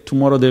today,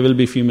 tomorrow they will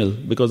be female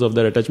because of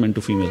their attachment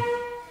to female.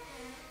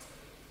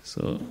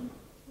 So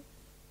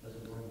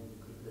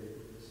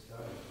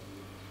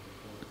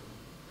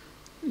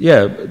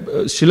yeah,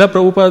 Srila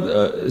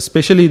Prabhupada,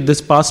 especially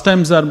these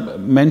pastimes are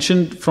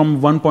mentioned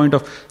from one point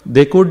of,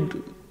 they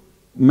could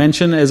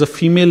mention as a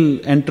female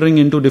entering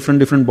into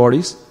different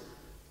bodies,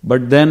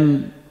 but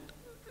then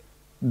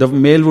the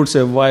male would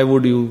say, why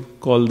would you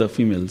call the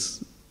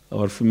females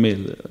or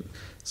female?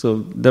 So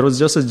there was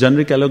just a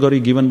generic allegory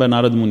given by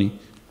Narad Muni,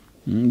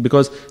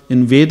 because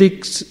in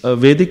Vedic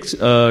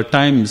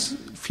times,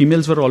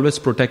 females were always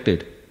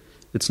protected.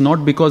 It's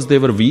not because they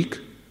were weak,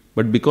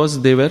 but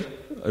because they were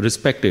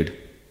respected.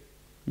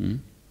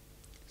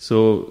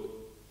 So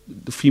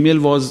the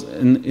female was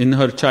in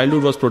her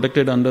childhood was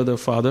protected under the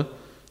father,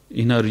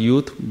 in her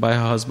youth by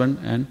her husband,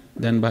 and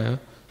then by her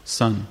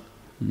son.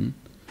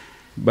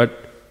 But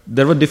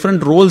there were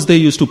different roles they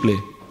used to play.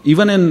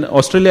 Even in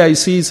Australia, I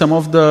see some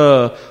of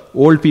the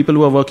old people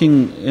who are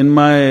working in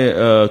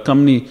my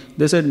company,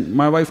 they said,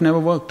 my wife never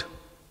worked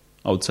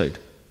outside.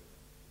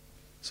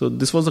 So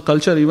this was the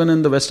culture even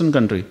in the Western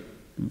country.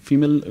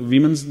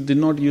 Women did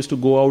not used to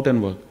go out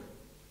and work.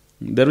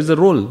 There is a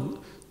role.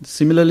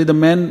 Similarly, the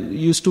men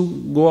used to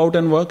go out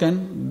and work,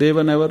 and they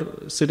were never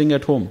sitting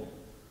at home.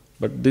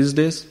 But these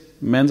days,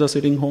 men are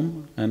sitting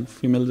home and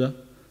females are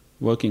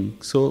working.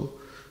 So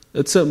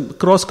it's a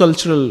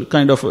cross-cultural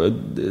kind of,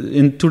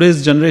 in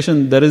today's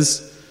generation,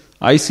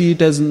 I see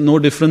it as no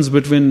difference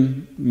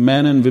between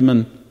men and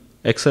women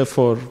except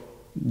for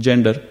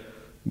gender.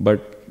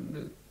 But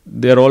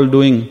they're all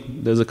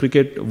there's a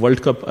cricket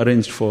World Cup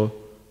arranged for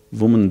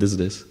women these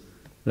days,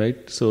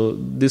 right? So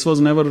this was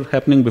never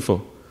happening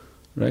before,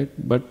 right?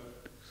 But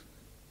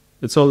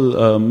it's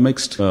all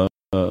mixed.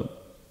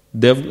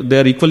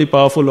 They're equally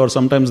powerful, or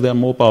sometimes they are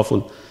more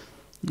powerful.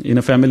 In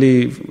a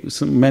family,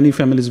 many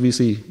families we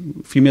see,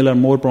 female are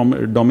more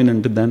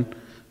dominant than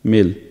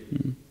male.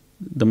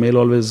 The male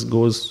always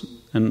goes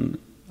and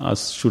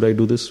asks, should I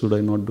do this, should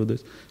I not do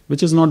this?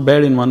 Which is not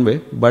bad in one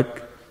way,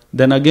 but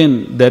then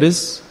again, there is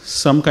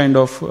some kind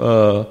of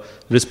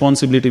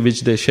responsibility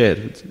which they share,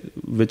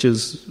 which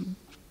is,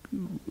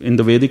 in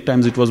the Vedic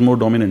times it was more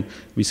dominant.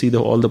 We see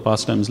all the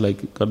pastimes like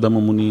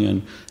Kardama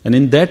Muni, and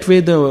in that way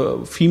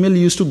the female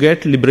used to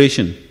get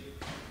liberation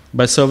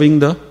by serving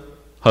the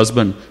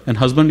husband, and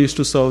husband used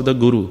to serve the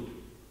guru.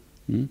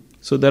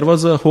 So there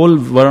was a whole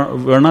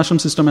Varnashram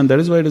system, and that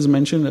is why it is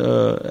mentioned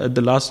at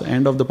the last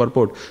end of the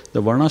purport.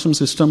 The Varnashram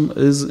system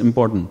is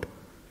important.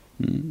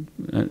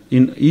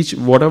 In each,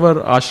 whatever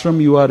ashram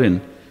you are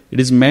in, it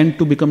is meant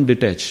to become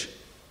detached,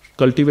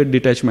 cultivate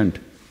detachment,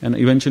 and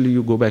eventually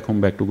you go back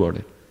home, back to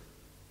Godhead.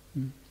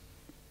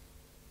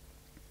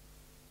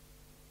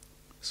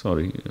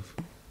 Sorry if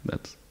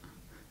that's...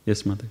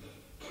 Yes, Mother.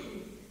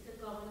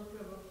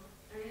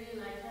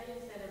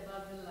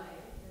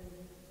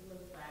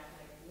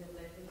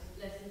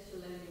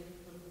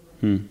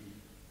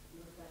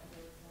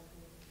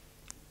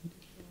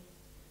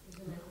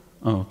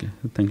 Oh, okay.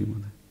 Thank you,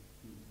 Mother.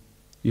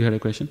 You had a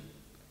question?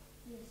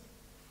 Yes.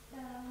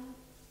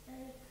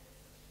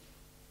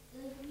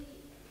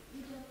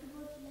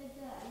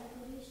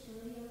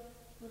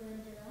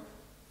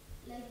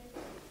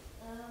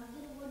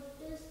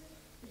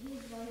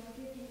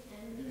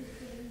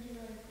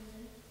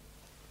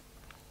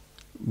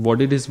 What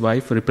did his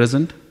wife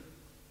represent?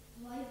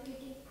 Wife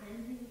getting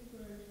angry with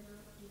Puranjana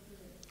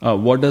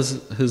represent. What does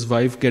his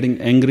wife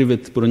getting angry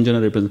with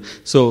Puranjana represent?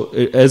 So,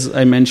 as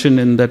I mentioned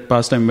in that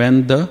pastime,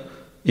 when the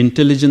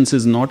intelligence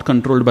is not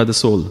controlled by the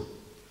soul,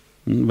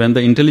 when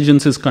the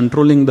intelligence is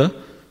controlling the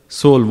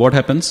soul, what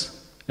happens?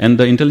 And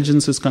the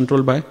intelligence is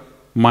controlled by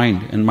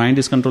mind, and mind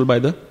is controlled by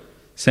the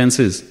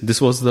senses. This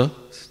was the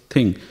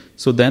thing.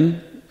 So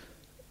then,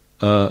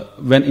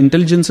 when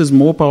intelligence is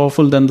more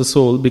powerful than the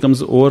soul,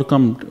 becomes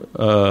overcome,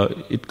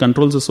 it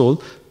controls the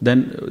soul, then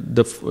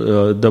the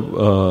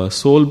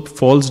soul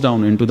falls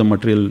down into the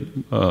material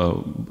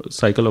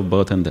cycle of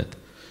birth and death.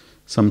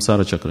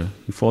 Samsara chakra.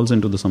 He falls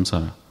into the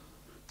samsara.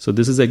 So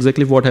this is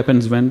exactly what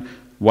happens when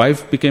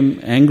wife became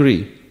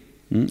angry,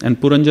 and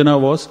Puranjana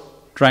was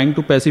trying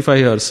to pacify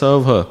her,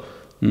 serve her,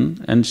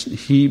 and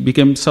he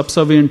became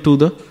subservient to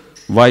the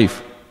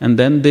wife, and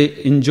then they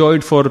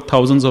enjoyed for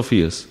thousands of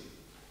years.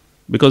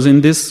 Because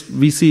in this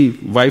we see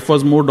wife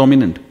was more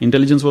dominant,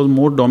 intelligence was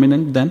more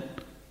dominant than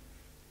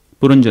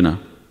Puranjana.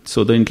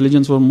 So the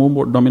intelligence was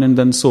more dominant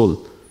than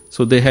soul.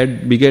 So they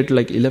had beget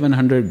like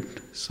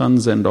 1100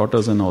 sons and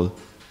daughters and all.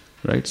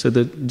 Right? So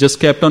they just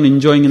kept on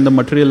enjoying in the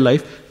material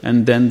life,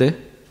 and then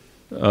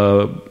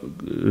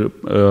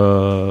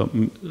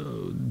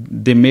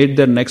they made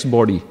their next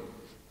body.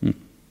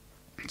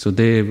 So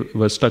they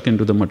were stuck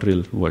into the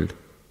material world.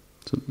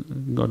 So,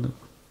 got that?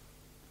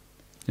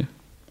 Yeah.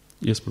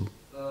 Yes, Prabhu.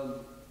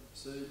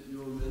 So you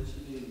were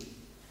mentioning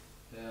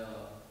how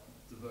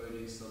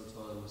devotees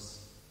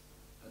sometimes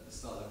at the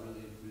start are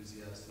really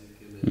enthusiastic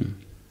and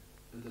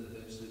then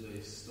eventually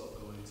they stop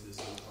going to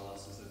some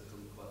classes, they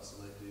become quite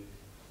selective.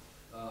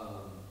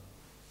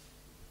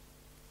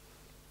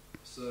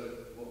 So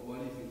why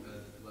do you think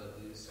that like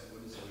this?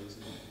 What is the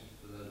reason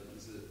for that?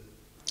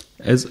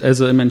 Is it?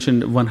 As I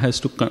mentioned, one has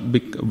to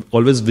be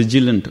always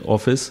vigilant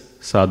of his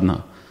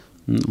sadhana.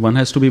 One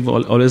has to be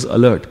always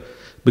alert,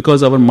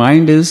 because our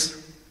mind is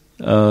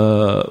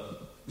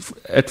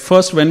at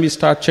first when we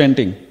start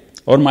chanting,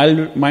 our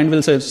mind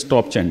will say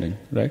stop chanting,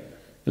 right?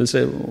 It will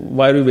say,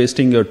 why are you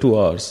wasting your 2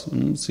 hours,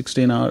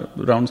 16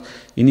 rounds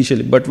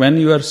initially. But when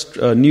you are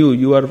new,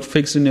 you are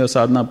fixed in your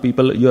sadhana,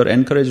 people, you are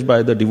encouraged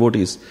by the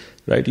devotees,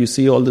 right? You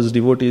see all these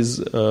devotees,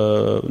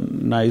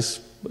 nice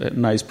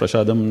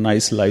prasadam,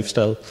 nice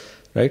lifestyle,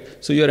 right?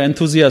 So you are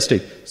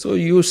enthusiastic. So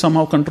you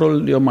somehow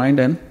control your mind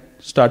and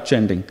start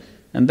chanting.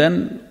 And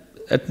then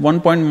at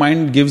one point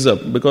mind gives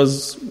up,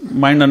 because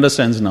mind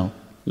understands now,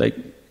 like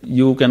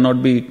you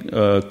cannot be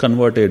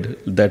converted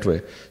that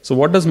way. So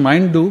what does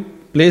mind do?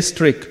 Plays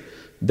trick.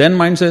 Then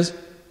mind says,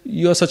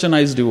 you are such a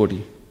nice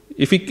devotee.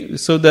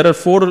 So there are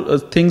 4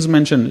 things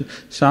mentioned.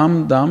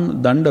 Sham,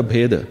 Dam, Danda,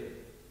 Bheda.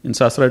 In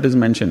Shastra it is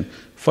mentioned.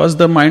 First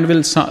the mind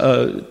will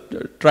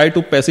try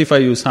to pacify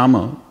you,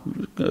 Sama.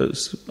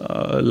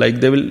 Like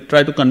they will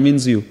try to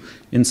convince you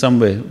in some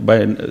way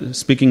by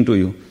speaking to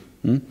you.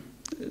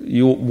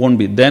 You won't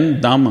be.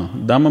 Then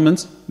Dhamma. Dhamma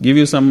means give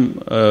you some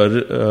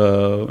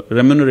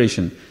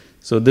remuneration.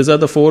 So these are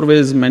the 4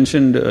 ways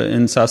mentioned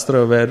in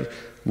Shastra where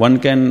one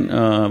can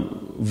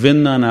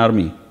win an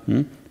army.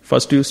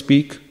 First you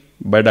speak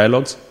by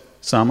dialogues,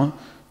 Sama.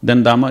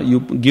 Then Dhamma, you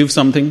give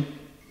something,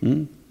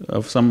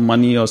 of some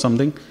money or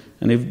something.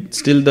 And if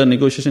still the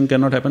negotiation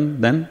cannot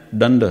happen, then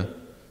Danda.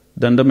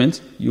 Danda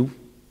means you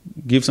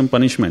give some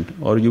punishment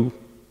or you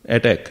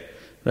attack.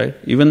 Right?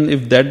 Even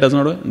if that does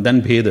not work,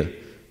 then Bheda.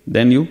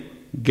 Then you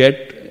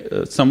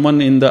get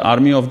someone in the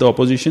army of the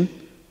opposition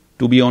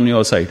to be on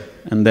your side,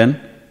 and then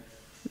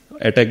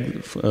attack,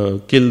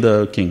 kill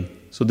the king.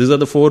 So these are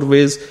the 4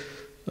 ways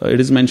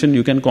it is mentioned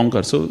you can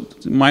conquer. So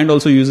mind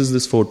also uses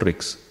these 4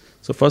 tricks.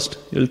 So first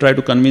he will try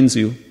to convince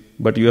you,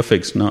 but you are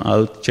fixed. Now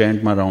I'll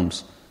chant my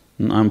rounds.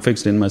 I'm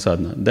fixed in my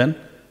sadhana. Then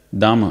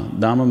Dhamma.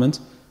 Dhamma means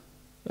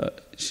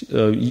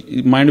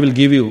mind will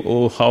give you,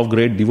 oh how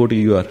great devotee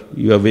you are.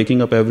 You are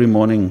waking up every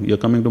morning. You are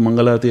coming to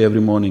Mangalarati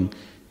every morning.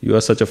 You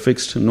are such a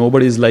fixed,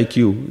 nobody is like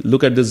you.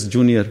 Look at this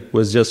junior who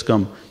has just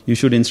come. You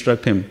should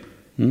instruct him.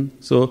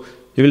 So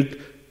he will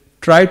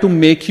try to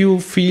make you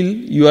feel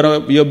you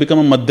have become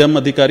a Madhyam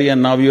Adhikari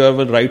and now you have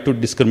a right to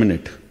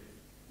discriminate.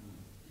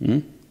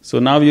 So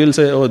now you will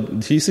say, oh,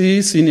 he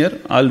is senior,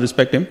 I'll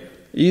respect him.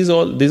 These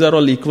are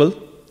all equal.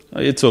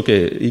 It's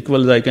okay.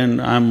 Equal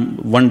I'm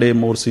one day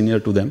more senior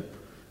to them.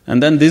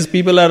 And then these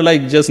people are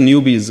like just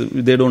newbies.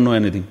 They don't know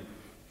anything.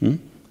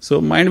 So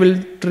mind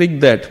will trick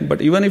that.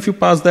 But even if you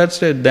pass that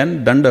stage,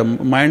 then Danda,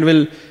 mind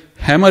will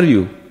hammer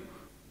you.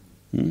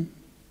 And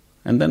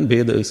then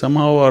Bheda,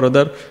 somehow or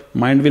other,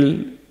 mind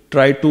will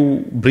try to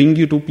bring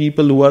you to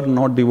people who are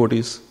not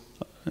devotees.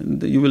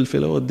 And you will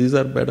feel, oh, these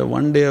are better.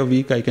 One day a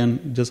week I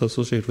can just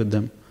associate with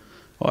them.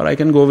 Or I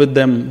can go with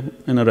them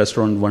in a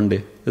restaurant one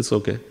day. It's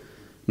okay.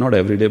 Not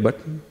every day, but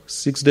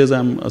 6 days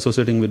I'm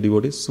associating with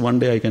devotees. One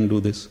day I can do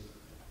this.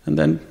 And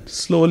then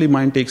slowly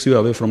mind takes you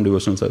away from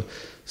devotional service.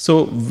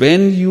 So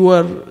when you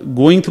are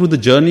going through the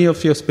journey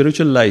of your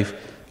spiritual life,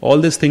 all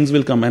these things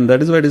will come. And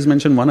that is why it is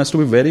mentioned, one has to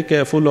be very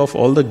careful of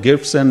all the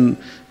gifts, and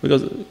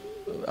because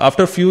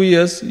after a few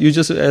years, you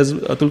just, as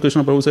Atul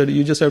Krishna Prabhu said,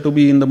 you just have to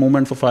be in the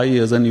moment for 5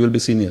 years and you will be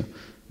senior.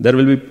 There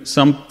will be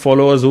some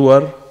followers who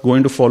are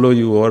going to follow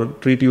you or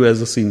treat you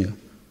as a senior.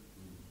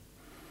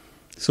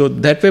 So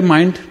that way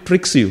mind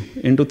tricks you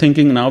into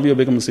thinking, now you have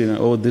become a senior.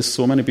 Oh,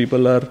 so many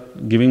people are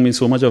giving me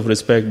so much of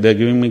respect. They're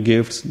giving me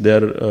gifts.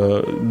 They're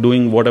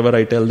doing whatever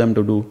I tell them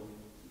to do.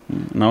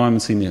 Now I'm a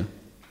senior.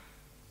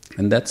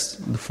 And that's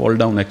the fall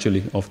down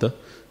actually of the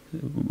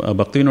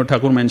Bhaktivinoda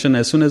Thakur mentioned,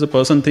 as soon as a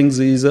person thinks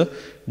he is a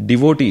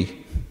devotee,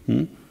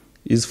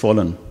 is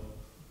fallen.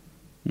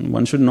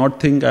 One should not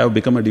think I have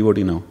become a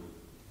devotee now.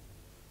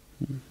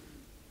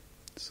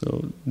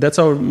 So that's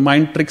how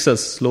mind tricks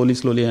us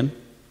slowly and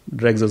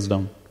drags us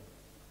down.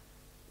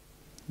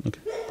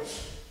 Okay.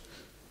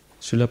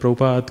 Srila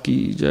Prabhupada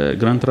ki jai,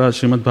 Granth Raj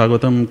Śrīmad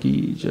Bhāgavatam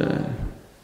ki jai.